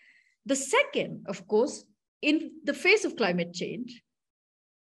 The second, of course, in the face of climate change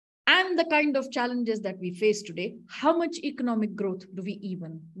and the kind of challenges that we face today, how much economic growth do we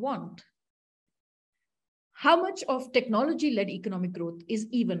even want? How much of technology-led economic growth is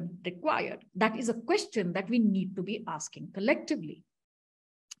even required? That is a question that we need to be asking collectively.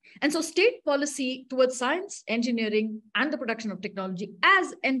 And so state policy towards science, engineering, and the production of technology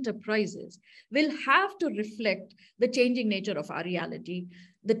as enterprises will have to reflect the changing nature of our reality,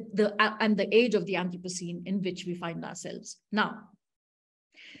 and the age of the Anthropocene in which we find ourselves now.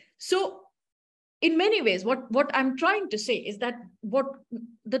 So in many ways, what I'm trying to say is that what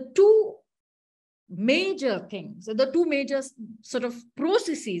the two major things, the two major sort of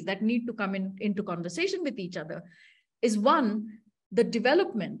processes that need to come into conversation with each other is, one, the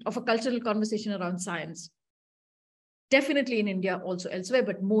development of a cultural conversation around science, definitely in India, also elsewhere,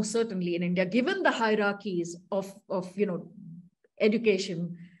 but more certainly in India, given the hierarchies of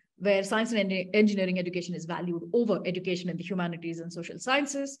education, where science and engineering education is valued over education in the humanities and social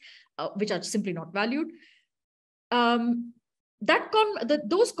sciences, which are simply not valued. That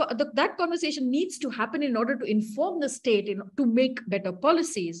conversation needs to happen in order to inform the state to make better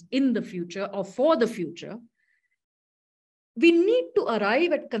policies in the future or for the future. We need to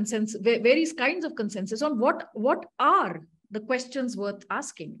arrive at consensus, various kinds of consensus on what are the questions worth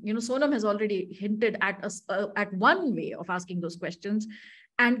asking. Sonam has already hinted at one way of asking those questions.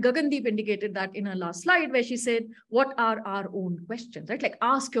 And Gagandeep indicated that in her last slide, where she said, what are our own questions, right? Like,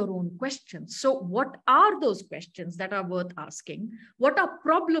 ask your own questions. So what are those questions that are worth asking? What are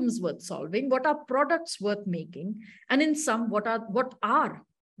problems worth solving? What are products worth making? And in sum, what are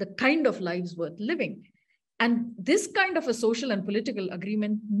the kind of lives worth living? And this kind of a social and political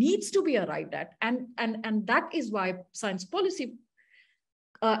agreement needs to be arrived at. And that is why science policy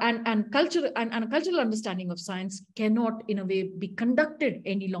and a cultural understanding of science cannot, in a way, be conducted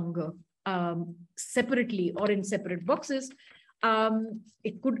any longer separately or in separate boxes.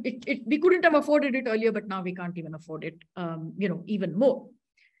 We couldn't have afforded it earlier, but now we can't even afford it, even more.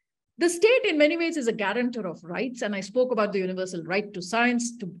 The state, in many ways, is a guarantor of rights, and I spoke about the universal right to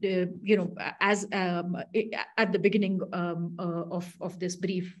science, as at the beginning of this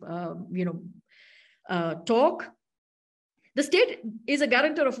brief, talk. The state is a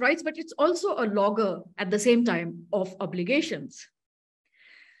guarantor of rights, but it's also a logger at the same time of obligations.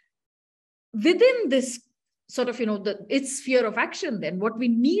 Within this sort of, its sphere of action, then what we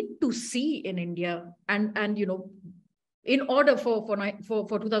need to see in India, and in order for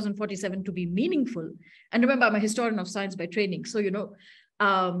 2047 to be meaningful, and remember, I'm a historian of science by training, so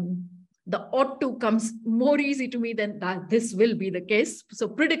the ought to comes more easy to me than that this will be the case. So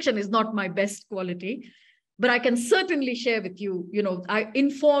prediction is not my best quality. But I can certainly share with you,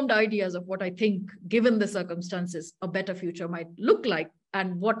 informed ideas of what I think, given the circumstances, a better future might look like,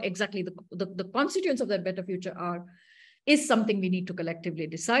 and what exactly the constituents of that better future are, is something we need to collectively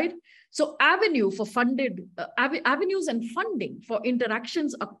decide. So avenues and funding for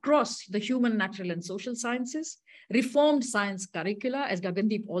interactions across the human, natural, and social sciences, reformed science curricula, as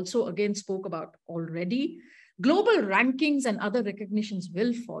Gagandeep also again spoke about already. Global rankings and other recognitions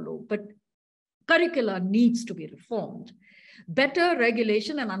will follow, but curricula needs to be reformed. Better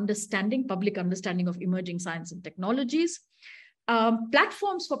regulation and understanding, public understanding of emerging science and technologies.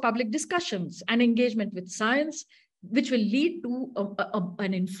 platforms for public discussions and engagement with science, which will lead to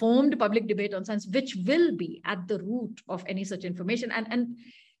an informed public debate on science, which will be at the root of any such information. And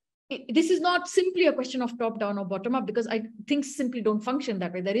this is not simply a question of top down or bottom up, because things simply don't function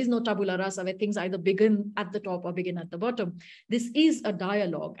that way. There is no tabula rasa where things either begin at the top or begin at the bottom. This is a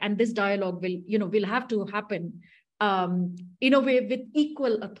dialogue, and this dialogue will have to happen in a way with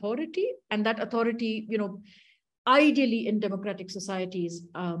equal authority, and that authority, ideally in democratic societies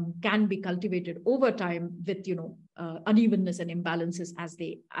can be cultivated over time with unevenness and imbalances as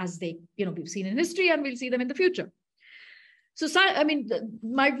they we've seen in history, and we'll see them in the future. So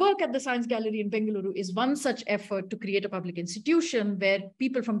my work at the Science Gallery in Bengaluru is one such effort to create a public institution where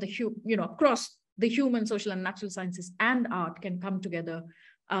people from across the human, social, and natural sciences and art can come together,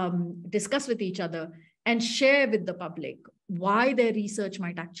 discuss with each other, and share with the public why their research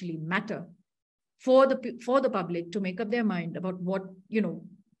might actually matter for the public to make up their mind about what,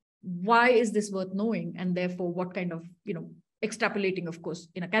 why is this worth knowing, and therefore what kind of, extrapolating, of course,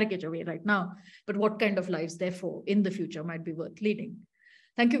 in a caricature way right now, but what kind of lives, therefore, in the future might be worth leading.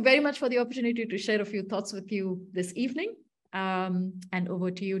 Thank you very much for the opportunity to share a few thoughts with you this evening. And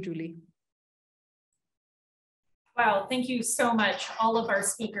over to you, Julie. Wow, thank you so much, all of our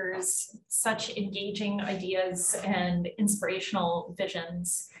speakers, such engaging ideas and inspirational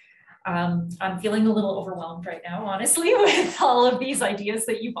visions. I'm feeling a little overwhelmed right now, honestly, with all of these ideas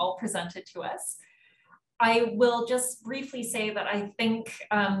that you've all presented to us. I will just briefly say that I think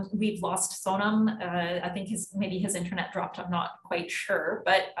we've lost Sonam. I think maybe his internet dropped, I'm not quite sure,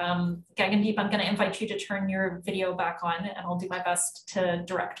 but Gagandeep, I'm gonna invite you to turn your video back on, and I'll do my best to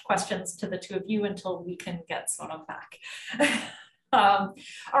direct questions to the two of you until we can get Sonam back.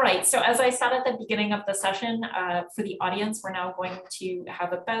 All right, so as I said at the beginning of the session, for the audience, we're now going to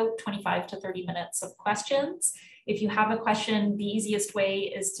have about 25 to 30 minutes of questions. If you have a question, the easiest way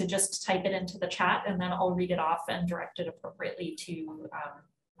is to just type it into the chat, and then I'll read it off and direct it appropriately to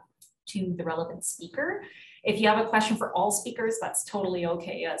the relevant speaker. If you have a question for all speakers, that's totally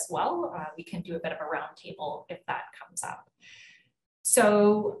okay as well. We can do a bit of a round table if that comes up.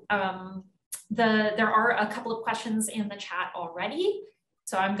 So there are a couple of questions in the chat already.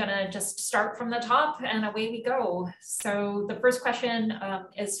 So I'm gonna just start from the top and away we go. So the first question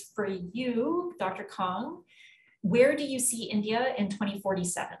is for you, Dr. Kang. Where do you see India in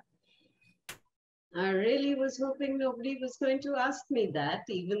 2047? I really was hoping nobody was going to ask me that,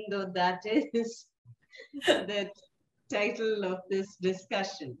 even though that is the title of this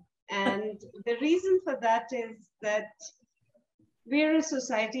discussion. And the reason for that is that we're a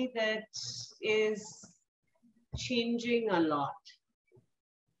society that is changing a lot.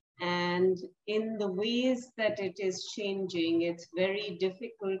 And in the ways that it is changing, it's very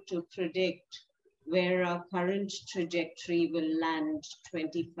difficult to predict where our current trajectory will land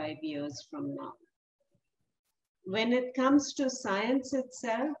 25 years from now. When it comes to science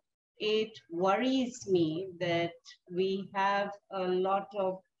itself, it worries me that we have a lot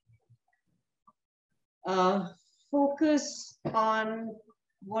of focus on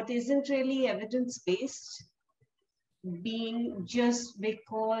what isn't really evidence-based, being just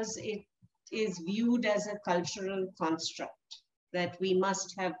because it is viewed as a cultural construct, that we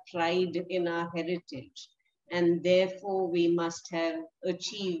must have pride in our heritage, and therefore we must have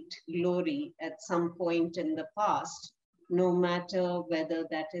achieved glory at some point in the past, no matter whether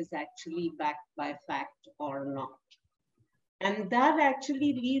that is actually backed by fact or not. And that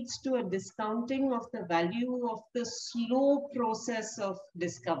actually leads to a discounting of the value of the slow process of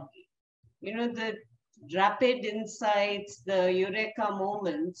discovery. The rapid insights, the eureka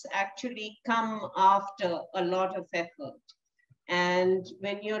moments actually come after a lot of effort. And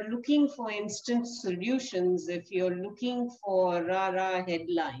when you're looking for instant solutions, if you're looking for rah-rah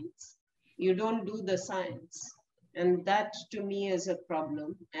headlines, you don't do the science. And that to me is a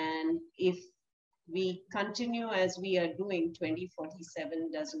problem. And if we continue as we are doing,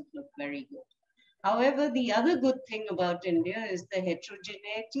 2047 doesn't look very good. However, the other good thing about India is the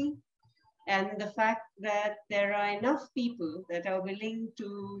heterogeneity and the fact that there are enough people that are willing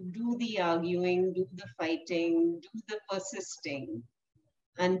to do the arguing, do the fighting, do the persisting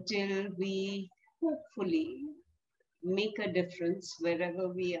until we hopefully make a difference wherever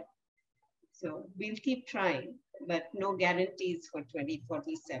we are. So we'll keep trying, but no guarantees for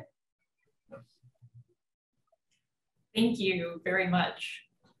 2047. Thank you very much.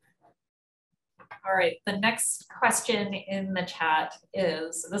 All right, the next question in the chat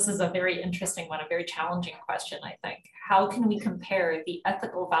is, this is a very interesting one, a very challenging question, I think. How can we compare the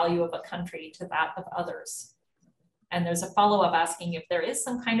ethical value of a country to that of others? And there's a follow-up asking if there is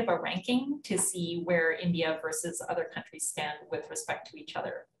some kind of a ranking to see where India versus other countries stand with respect to each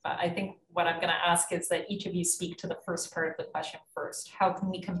other. But I think what I'm going to ask is that each of you speak to the first part of the question first. How can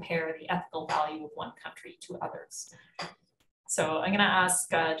we compare the ethical value of one country to others? So I'm going to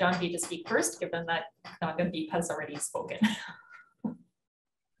ask Jahnavi to speak first, given that Gagandeep has already spoken.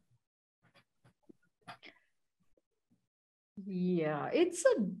 Yeah,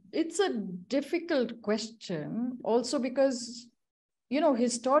 it's a difficult question also because, you know,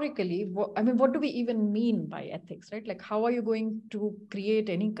 historically, what do we even mean by ethics, right? Like, how are you going to create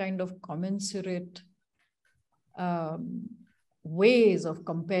any kind of commensurate ways of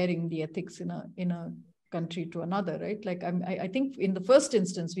comparing the ethics in a country to another, right? Like, I think in the first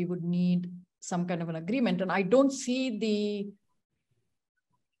instance, we would need some kind of an agreement, and I don't see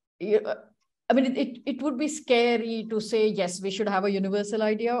I mean, it would be scary to say, yes, we should have a universal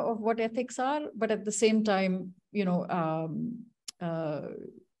idea of what ethics are, but at the same time, you know,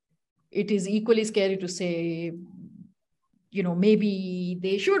 it is equally scary to say, you know, maybe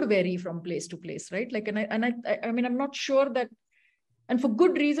they should vary from place to place, right? Like, I mean, I'm not sure that, and for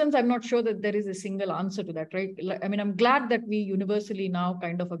good reasons, I'm not sure that there is a single answer to that, right? Like, I mean, I'm glad that we universally now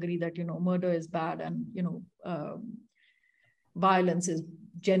kind of agree that, you know, murder is bad and, you know, violence is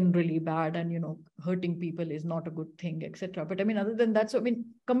generally bad and, you know, hurting people is not a good thing, etc. But I mean, other than that, so I mean,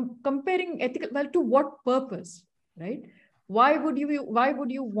 comparing ethical, well, to what purpose, right? Why would you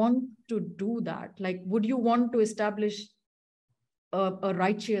want to do that? Like, would you want to establish a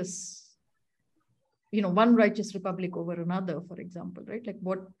righteous, you know, one righteous republic over another, for example, right? Like,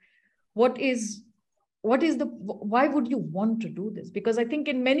 why would you want to do this? Because I think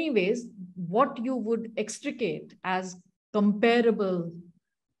in many ways, what you would extricate as comparable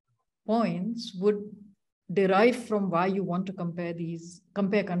points would derive from why you want to compare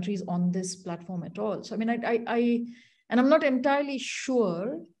countries on this platform at all. So I mean, and I'm not entirely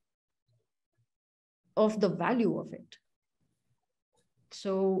sure of the value of it.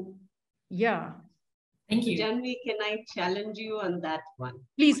 So yeah. Thank you. Jahnavi, can I challenge you on that one?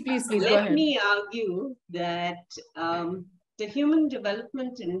 Please go ahead. Let me argue that the Human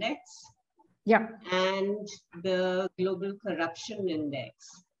Development Index and the Global Corruption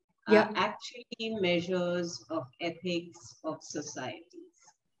Index actually measures of ethics of societies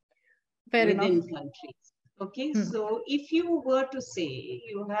within countries. Okay, so if you were to say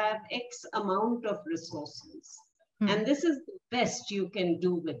you have X amount of resources and this is the best you can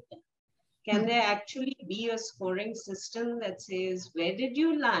do with them, can there actually be a scoring system that says, where did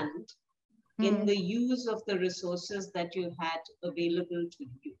you land in the use of the resources that you had available to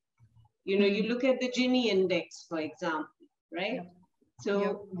you? You know, you look at the Gini index, for example, right?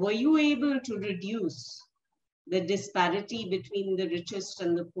 So were you able to reduce the disparity between the richest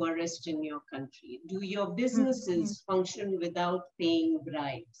and the poorest in your country? Do your businesses function without paying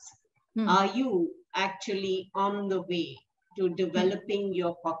bribes? Are you actually on the way to developing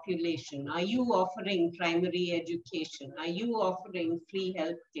your population? Are you offering primary education? Are you offering free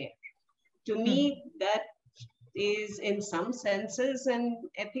healthcare? To me, that is in some senses an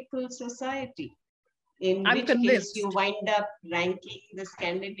ethical society, in which case you wind up ranking the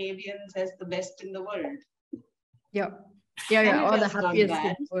Scandinavians as the best in the world. Or the happiest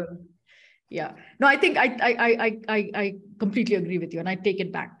in the world. Yeah, no, I think I completely agree with you, and I take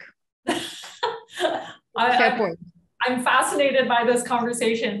it back. Fair point. I'm fascinated by this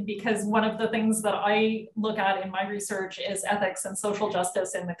conversation because one of the things that I look at in my research is ethics and social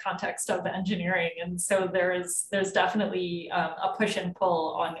justice in the context of engineering. And so there's definitely a push and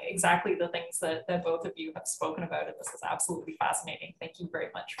pull on exactly the things that both of you have spoken about. And this is absolutely fascinating. Thank you very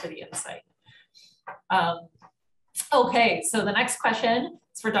much for the insight. Okay, so the next question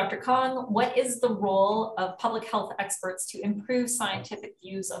is for Dr. Kang. What is the role of public health experts to improve scientific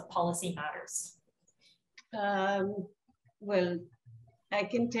views of policy matters? Well, I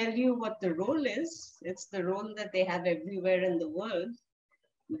can tell you what the role is. It's the role that they have everywhere in the world.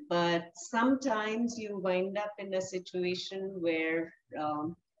 But sometimes you wind up in a situation where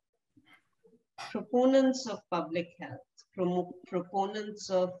proponents of public health, proponents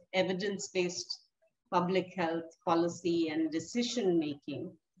of evidence-based public health policy and decision-making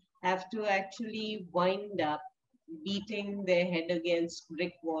have to actually wind up beating their head against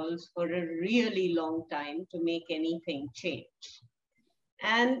brick walls for a really long time to make anything change.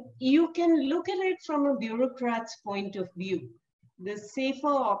 And you can look at it from a bureaucrat's point of view. The safer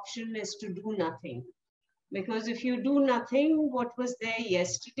option is to do nothing. Because if you do nothing, what was there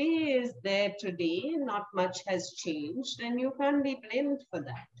yesterday is there today, not much has changed, and you can't be blamed for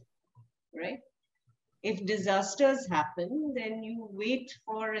that, right? If disasters happen, then you wait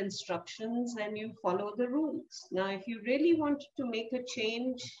for instructions and you follow the rules. Now, if you really want to make a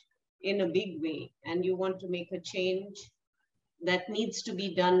change in a big way, and you want to make a change that needs to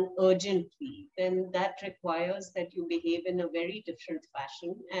be done urgently, then that requires that you behave in a very different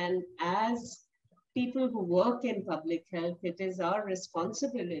fashion. And as people who work in public health, it is our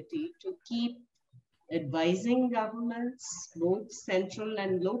responsibility to keep advising governments, both central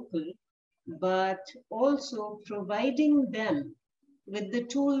and local, but also providing them with the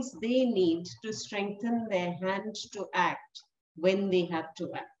tools they need to strengthen their hand to act when they have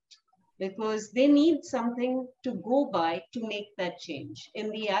to act. Because they need something to go by to make that change. In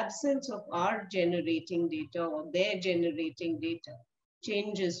the absence of our generating data or their generating data,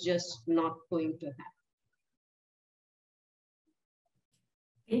 change is just not going to happen.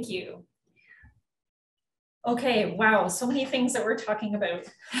 Thank you. Okay, wow, so many things that we're talking about.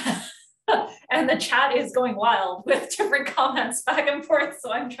 And the chat is going wild with different comments back and forth.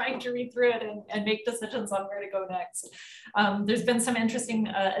 So I'm trying to read through it and make decisions on where to go next. There's been some interesting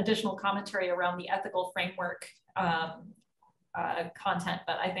additional commentary around the ethical framework content,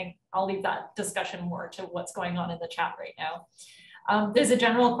 but I think I'll leave that discussion more to what's going on in the chat right now. There's a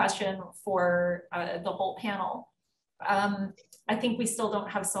general question for the whole panel. I think we still don't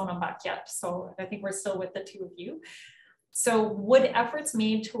have Sonam back yet, so I think we're still with the two of you. So would efforts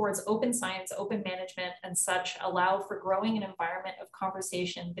made towards open science, open management, and such allow for growing an environment of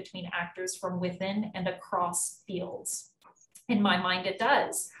conversation between actors from within and across fields? In my mind, it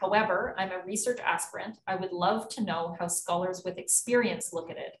does. However, I'm a research aspirant. I would love to know how scholars with experience look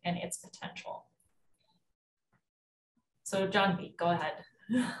at it and its potential. So Jahnavi, go ahead.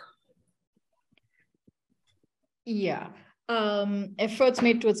 Yeah. Efforts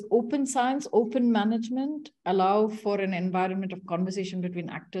made towards open science, open management, allow for an environment of conversation between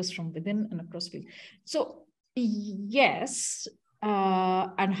actors from within and across field. So yes,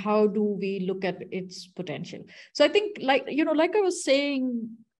 and how do we look at its potential? So I think, like I was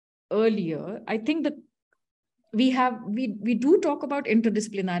saying earlier, I think that we do talk about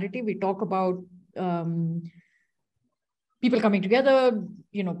interdisciplinarity. We talk about people coming together,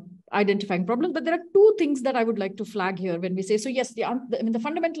 identifying problems. But there are two things that I would like to flag here when we say, so yes, the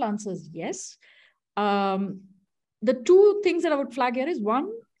fundamental answer is yes. The two things that I would flag here is, one,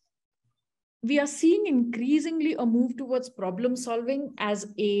 we are seeing increasingly a move towards problem solving as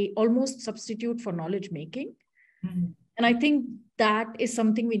a almost substitute for knowledge making. Mm-hmm. And I think that is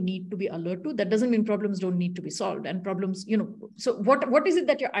something we need to be alert to. That doesn't mean problems don't need to be solved, and problems, so what is it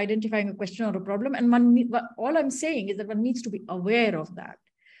that you're identifying, a question or a problem? And all I'm saying is that one needs to be aware of that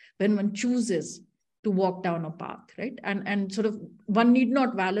when one chooses to walk down a path, right? And sort of one need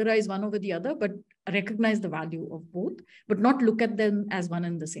not valorize one over the other, but recognize the value of both, but not look at them as one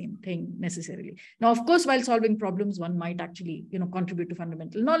and the same thing necessarily. Now, of course, while solving problems, one might actually, contribute to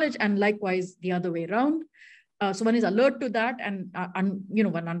fundamental knowledge, and likewise the other way around. So one is alert to that, and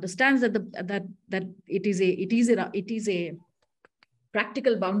one understands that it is a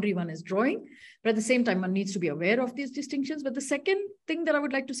practical boundary one is drawing, but at the same time one needs to be aware of these distinctions. But the second thing that I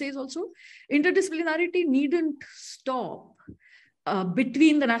would like to say is also interdisciplinarity needn't stop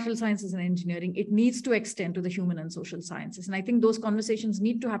between the natural sciences and engineering. It needs to extend to the human and social sciences, and I think those conversations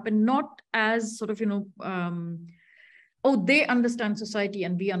need to happen not as sort of oh, they understand society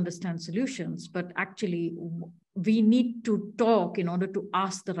and we understand solutions, but actually we need to talk in order to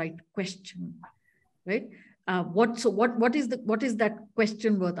ask the right question, right? What is that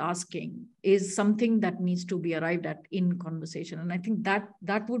question worth asking is something that needs to be arrived at in conversation. And I think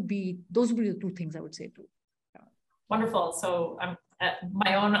those would be the two things I would say too. Yeah. Wonderful. So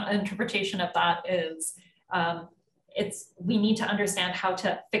my own interpretation of that is we need to understand how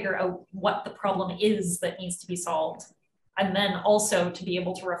to figure out what the problem is that needs to be solved. And then also to be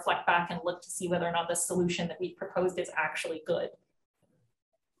able to reflect back and look to see whether or not the solution that we proposed is actually good,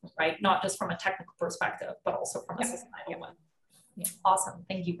 right? Not just from a technical perspective, but also from a societal one. Yeah. Awesome,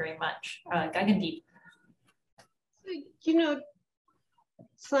 thank you very much. Gagandeep.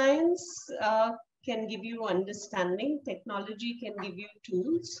 Science can give you understanding, technology can give you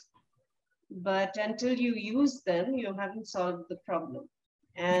tools, but until you use them, you haven't solved the problem.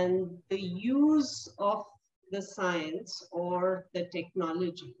 And the use of the science or the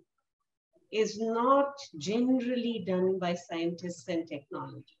technology is not generally done by scientists and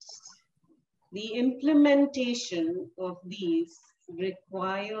technologists. The implementation of these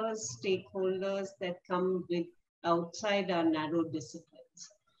requires stakeholders that come with outside our narrow disciplines.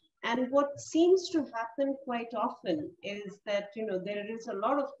 And what seems to happen quite often is that there is a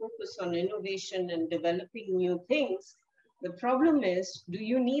lot of focus on innovation and developing new things. The problem is, do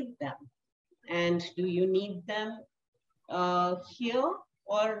you need them? And do you need them here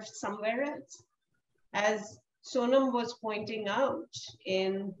or somewhere else? As Sonam was pointing out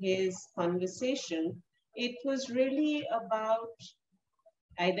in his conversation, it was really about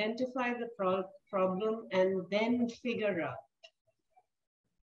identify the problem and then figure out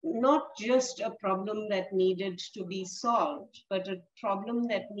not just a problem that needed to be solved, but a problem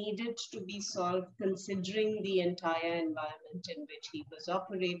that needed to be solved considering the entire environment in which he was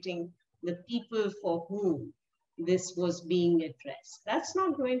operating, the people for whom this was being addressed. That's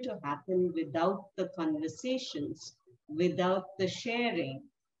not going to happen without the conversations, without the sharing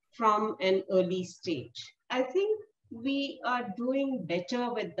from an early stage. I think we are doing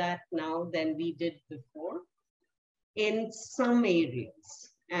better with that now than we did before in some areas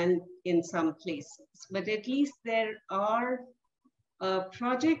and in some places, but at least there are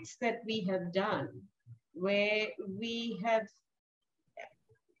projects that we have done where we have,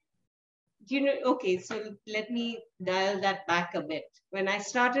 okay, so let me dial that back a bit. When I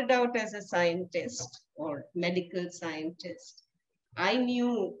started out as a scientist or medical scientist, I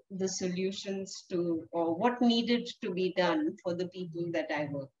knew the solutions to, or what needed to be done for the people that I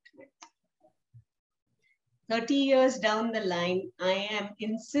worked with. 30 years down the line, I am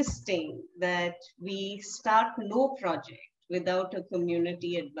insisting that we start no project without a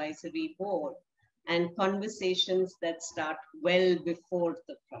community advisory board and conversations that start well before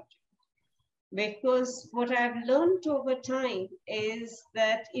the project. Because what I've learned over time is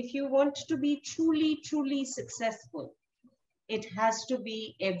that if you want to be truly, truly successful, it has to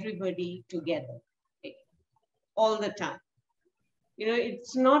be everybody together all the time.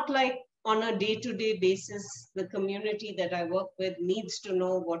 It's not like on a day-to-day basis, the community that I work with needs to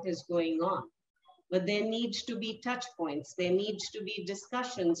know what is going on. But there needs to be touch points. There needs to be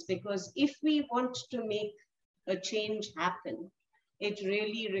discussions, because if we want to make a change happen, it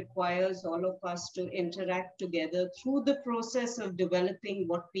really requires all of us to interact together through the process of developing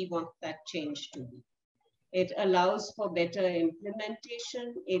what we want that change to be. It allows for better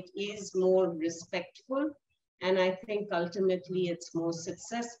implementation. It is more respectful. And I think ultimately it's more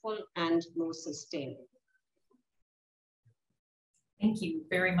successful and more sustainable. Thank you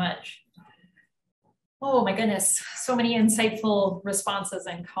very much. Oh my goodness, so many insightful responses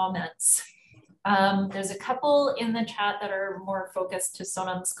and comments. There's a couple in the chat that are more focused to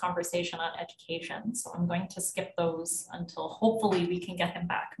Sonam's conversation on education. So I'm going to skip those until hopefully we can get him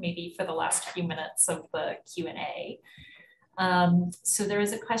back, maybe for the last few minutes of the Q&A. So there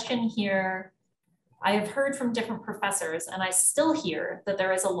is a question here. I have heard from different professors, and I still hear that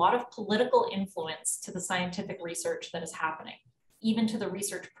there is a lot of political influence to the scientific research that is happening, even to the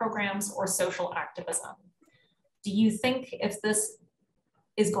research programs or social activism. Do you think if this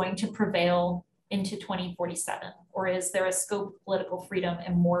is going to prevail into 2047, or is there a scope of political freedom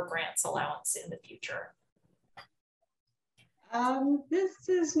and more grants allowance in the future? This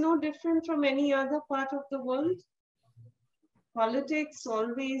is no different from any other part of the world. Politics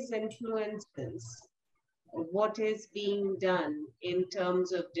always influences what is being done in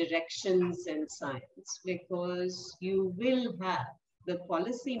terms of directions in science, because you will have the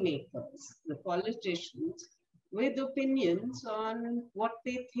policymakers, the politicians, with opinions on what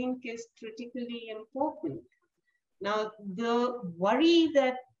they think is critically important. Now, the worry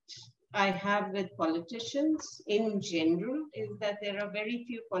that I have with politicians in general is that there are very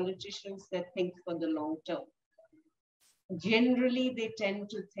few politicians that think for the long term. Generally, they tend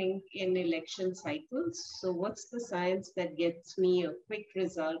to think in election cycles. So what's the science that gets me a quick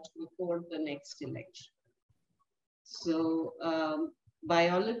result before the next election? So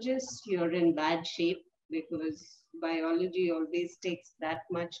biologists, you're in bad shape because biology always takes that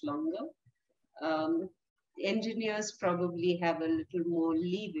much longer. Engineers probably have a little more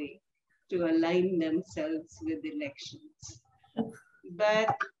leeway to align themselves with elections.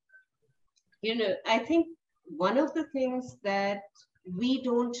 But, I think one of the things that we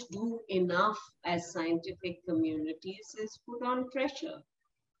don't do enough as scientific communities is put on pressure.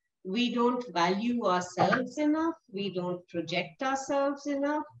 We don't value ourselves enough. We don't project ourselves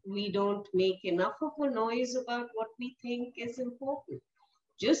enough. We don't make enough of a noise about what we think is important.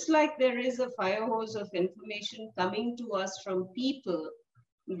 Just like there is a fire hose of information coming to us from people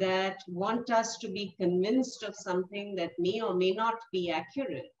that want us to be convinced of something that may or may not be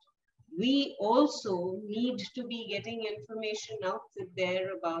accurate, we also need to be getting information out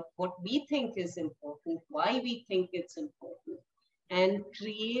there about what we think is important, why we think it's important, and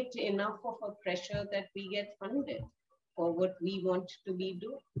create enough of a pressure that we get funded for what we want to be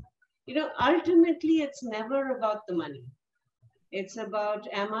doing. Ultimately, it's never about the money. It's about,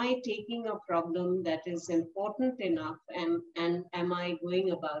 am I taking a problem that is important enough and am I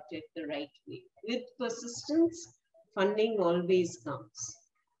going about it the right way? With persistence, funding always comes.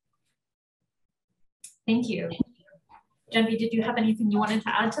 Thank you. Jahnavi, did you have anything you wanted to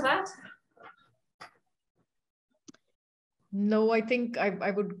add to that? No, I think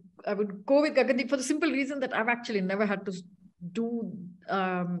I would go with Gagandeep for the simple reason that I've actually never had to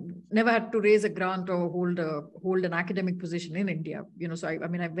raise a grant or hold an academic position in India. You know, so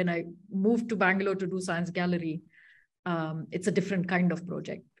when I moved to Bangalore to do science gallery, it's a different kind of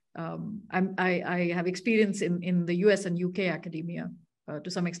project. I have experience in the US and UK academia,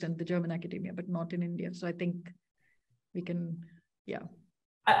 to some extent the German academia, but not in India. So I think we can, yeah.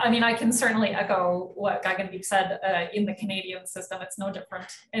 I mean, I can certainly echo what Gagandeep said. In the Canadian system, it's no different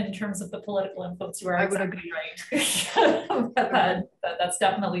in terms of the political influence. You are exactly right. That's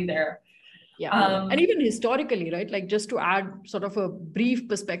definitely there. Yeah, and even historically, right? Like, just to add sort of a brief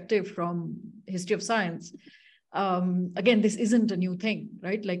perspective from history of science. Again, this isn't a new thing,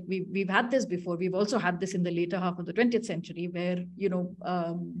 right? Like we've had this before. We've also had this in the later half of the 20th century, where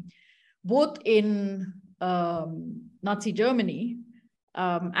both in Nazi Germany.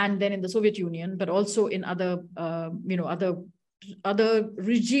 And then in the Soviet Union, but also in other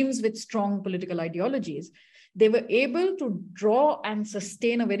regimes with strong political ideologies, they were able to draw and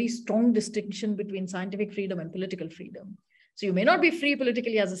sustain a very strong distinction between scientific freedom and political freedom. So you may not be free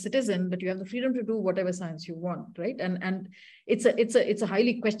politically as a citizen, but you have the freedom to do whatever science you want, right? And it's a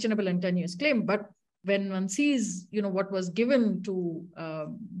highly questionable and tenuous claim. But when one sees, what was given to,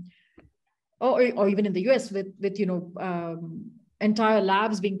 or even in the US with entire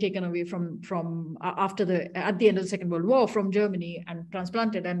labs being taken away from at the end of the Second World War from Germany and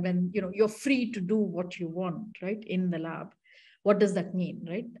transplanted, and when you're free to do what you want, right, in the lab, what does that mean,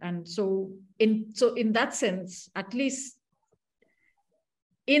 right? And so in that sense, at least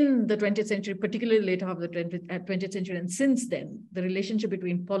in the 20th century, particularly later half of the 20th century, and since then, the relationship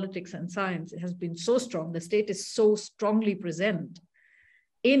between politics and science has been so strong. The state is so strongly present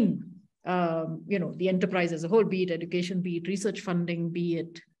in the enterprise as a whole, be it education, be it research funding, be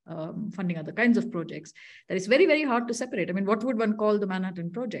it funding other kinds of projects, that it's very, very hard to separate. I mean, what would one call the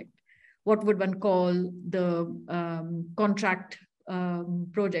Manhattan Project? What would one call the contract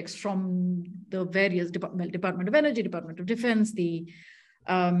projects from the various Department of Energy, Department of Defense, the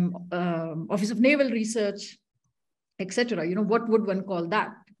Office of Naval Research, etc. What would one call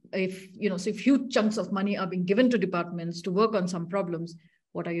that? If huge chunks of money are being given to departments to work on some problems,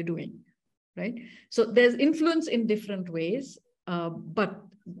 what are you doing? Right? So there's influence in different ways, but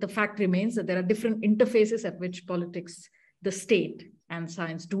the fact remains that there are different interfaces at which politics, the state, and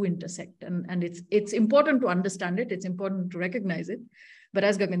science do intersect. And it's important to understand it. It's important to recognize it. But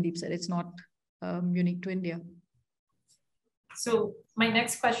as Gagandeep said, it's not unique to India. So my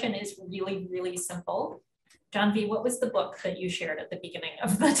next question is really, really simple. Jahnavi, what was the book that you shared at the beginning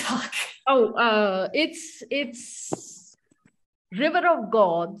of the talk? Oh, it's River of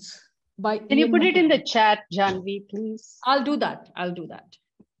Gods. Can you put it in the chat, Jahnavi, please? I'll do that.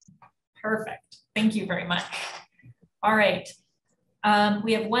 Perfect. Thank you very much. All right.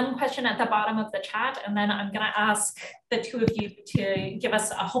 We have one question at the bottom of the chat, and then I'm going to ask the two of you to give us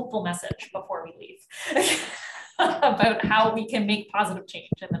a hopeful message before we leave about how we can make positive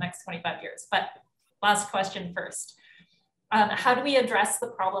change in the next 25 years. But last question first. How do we address the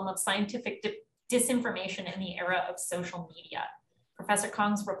problem of scientific disinformation in the era of social media? Professor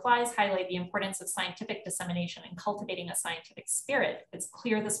Kang's replies highlight the importance of scientific dissemination and cultivating a scientific spirit. It's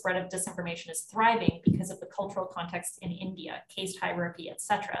clear the spread of disinformation is thriving because of the cultural context in India, caste hierarchy,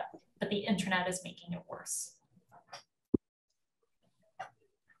 etc. But the internet is making it worse.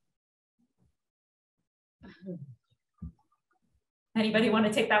 Anybody want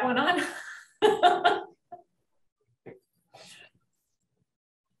to take that one on?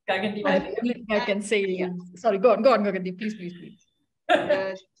 Gagandeep, I can say, yeah. Sorry, go on, Gagandeep, please.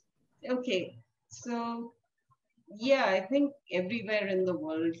 Okay, so yeah, I think everywhere in the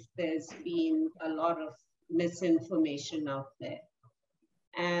world there's been a lot of misinformation out there.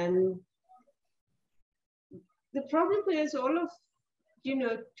 And the problem is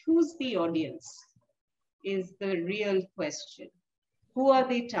who's the audience is the real question. Who are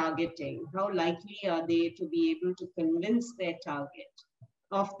they targeting? How likely are they to be able to convince their target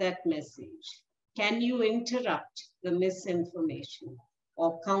of that message? Can you interrupt the misinformation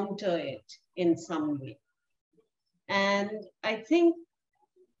or counter it in some way? And I think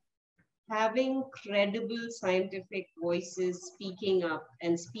having credible scientific voices speaking up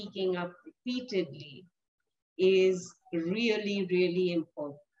repeatedly is really, really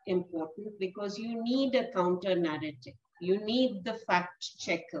important because you need a counter narrative. You need the fact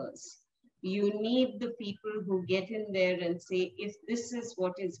checkers. You need the people who get in there and say, if this is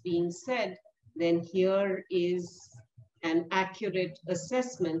what is being said, then here is an accurate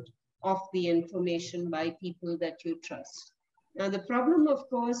assessment of the information by people that you trust. Now, the problem, of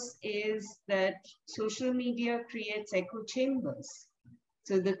course, is that social media creates echo chambers.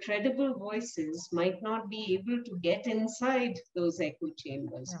 So the credible voices might not be able to get inside those echo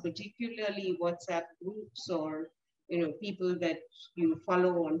chambers, particularly WhatsApp groups or people that you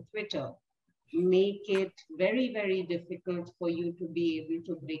follow on Twitter make it very, very difficult for you to be able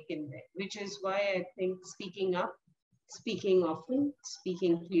to break in there, which is why I think speaking up, speaking often,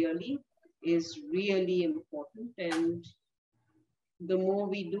 speaking clearly is really important. And the more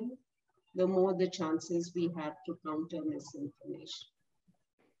we do, the more the chances we have to counter misinformation.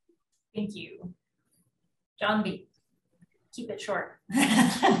 Thank you. Jahnavi, keep it short.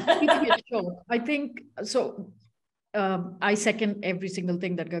 Keeping it short. I think, so I second every single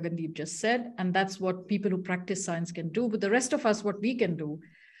thing that Gagandeep just said, and that's what people who practice science can do. But the rest of us, what we can do,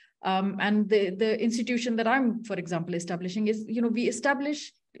 and the institution that I'm, for example, establishing is, we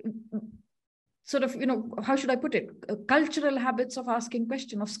establish sort of, how should I put it? Cultural habits of asking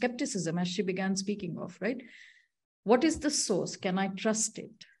question, of skepticism, as she began speaking of, right? What is the source? Can I trust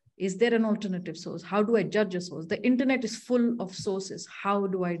it? Is there an alternative source? How do I judge a source? The internet is full of sources. How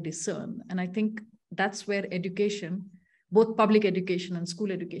do I discern? And I think that's where education, both public education and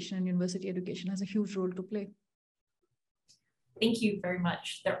school education and university education, has a huge role to play. Thank you very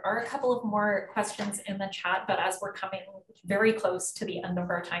much. There are a couple of more questions in the chat, but as we're coming very close to the end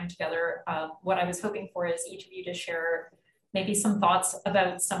of our time together, what I was hoping for is each of you to share maybe some thoughts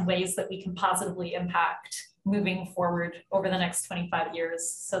about some ways that we can positively impact moving forward over the next 25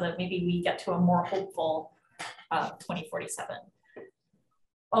 years so that maybe we get to a more hopeful 2047.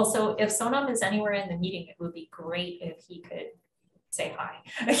 Also, if Sonam is anywhere in the meeting, it would be great if he could say hi.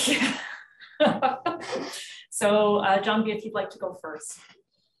 So Jahnavi, if you'd like to go first.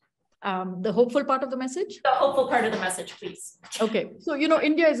 The hopeful part of the message? The hopeful part of the message, please. Okay, so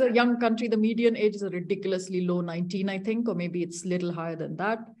India is a young country. The median age is a ridiculously low 19, I think, or maybe it's a little higher than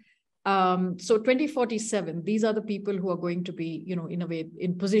that. So 2047, these are the people who are going to be, in a way,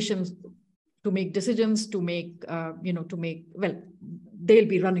 in positions to make decisions, to make, well, they'll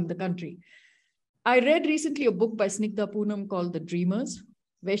be running the country. I read recently a book by Snigdha Poonam called The Dreamers,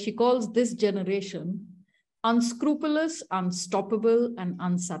 where she calls this generation unscrupulous, unstoppable, and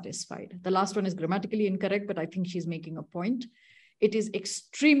unsatisfied. The last one is grammatically incorrect, but I think she's making a point. It is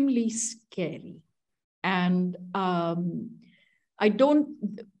extremely scary. And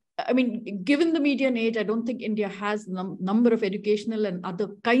given the median age, I don't think India has number of educational and other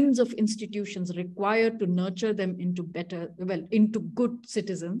kinds of institutions required to nurture them into into good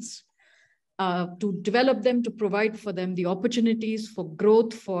citizens, to develop them, to provide for them the opportunities for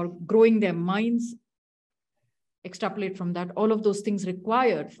growth, for growing their minds. Extrapolate from that, all of those things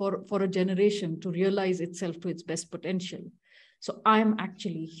required for a generation to realize itself to its best potential. So I'm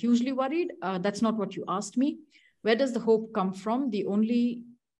actually hugely worried. That's not what you asked me. Where does the hope come from? The only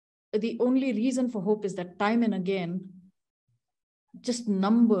reason for hope is that time and again, just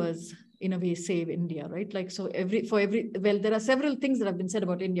numbers in a way save India, right? Like, so there are several things that have been said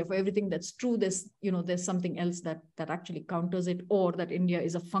about India. For everything that's true, there's something else that actually counters it, or that India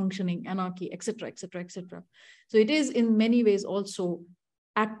is a functioning anarchy, etc., etc., etc. So it is in many ways also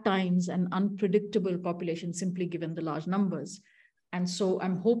at times an unpredictable population, simply given the large numbers. And so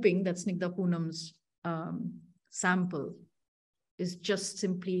I'm hoping that Snigdha Poonam's sample is just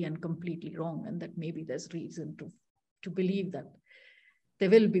simply and completely wrong, and that maybe there's reason to believe that there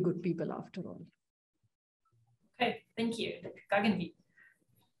will be good people after all. Okay, thank you. Gagandeep.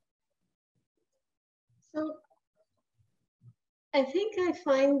 So I think I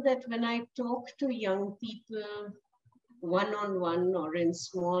find that when I talk to young people one-on-one or in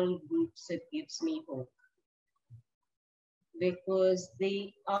small groups, it gives me hope. Because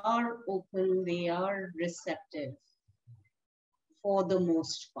they are open, they are receptive for the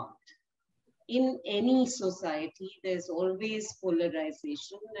most part. In any society, there's always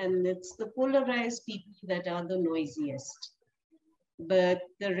polarization, and it's the polarized people that are the noisiest. But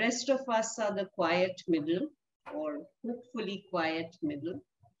the rest of us are the quiet middle, or hopefully quiet middle.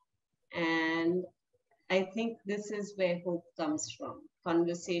 And I think this is where hope comes from.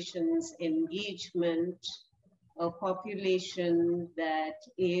 Conversations, engagement, a population that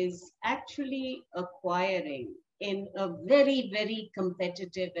is actually acquiring in a very, very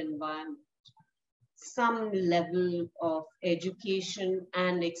competitive environment some level of education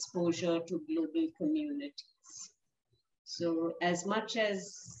and exposure to global communities. So as much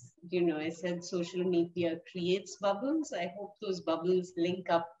as you know, I said social media creates bubbles. I hope those bubbles link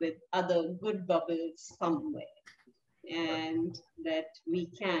up with other good bubbles somewhere, and that we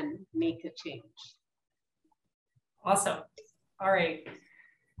can make a change. Awesome. All right.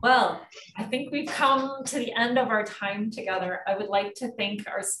 Well, I think we've come to the end of our time together. I would like to thank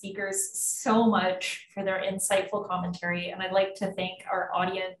our speakers so much for their insightful commentary. And I'd like to thank our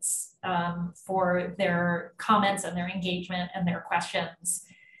audience for their comments and their engagement and their questions.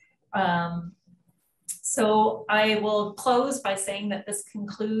 So I will close by saying that this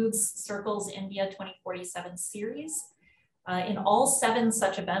concludes Circle's India 2047 series. In all 7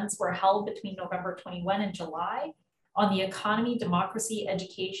 such events were held between November 21 and July on the economy, democracy,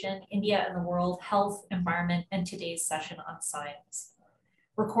 education, India and the world, health, environment, and today's session on science.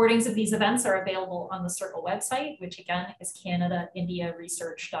 Recordings of these events are available on the Circle website, which again is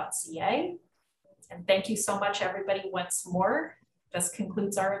canadaindiaresearch.ca. And thank you so much, everybody, once more. This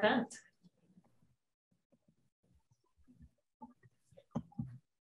concludes our event.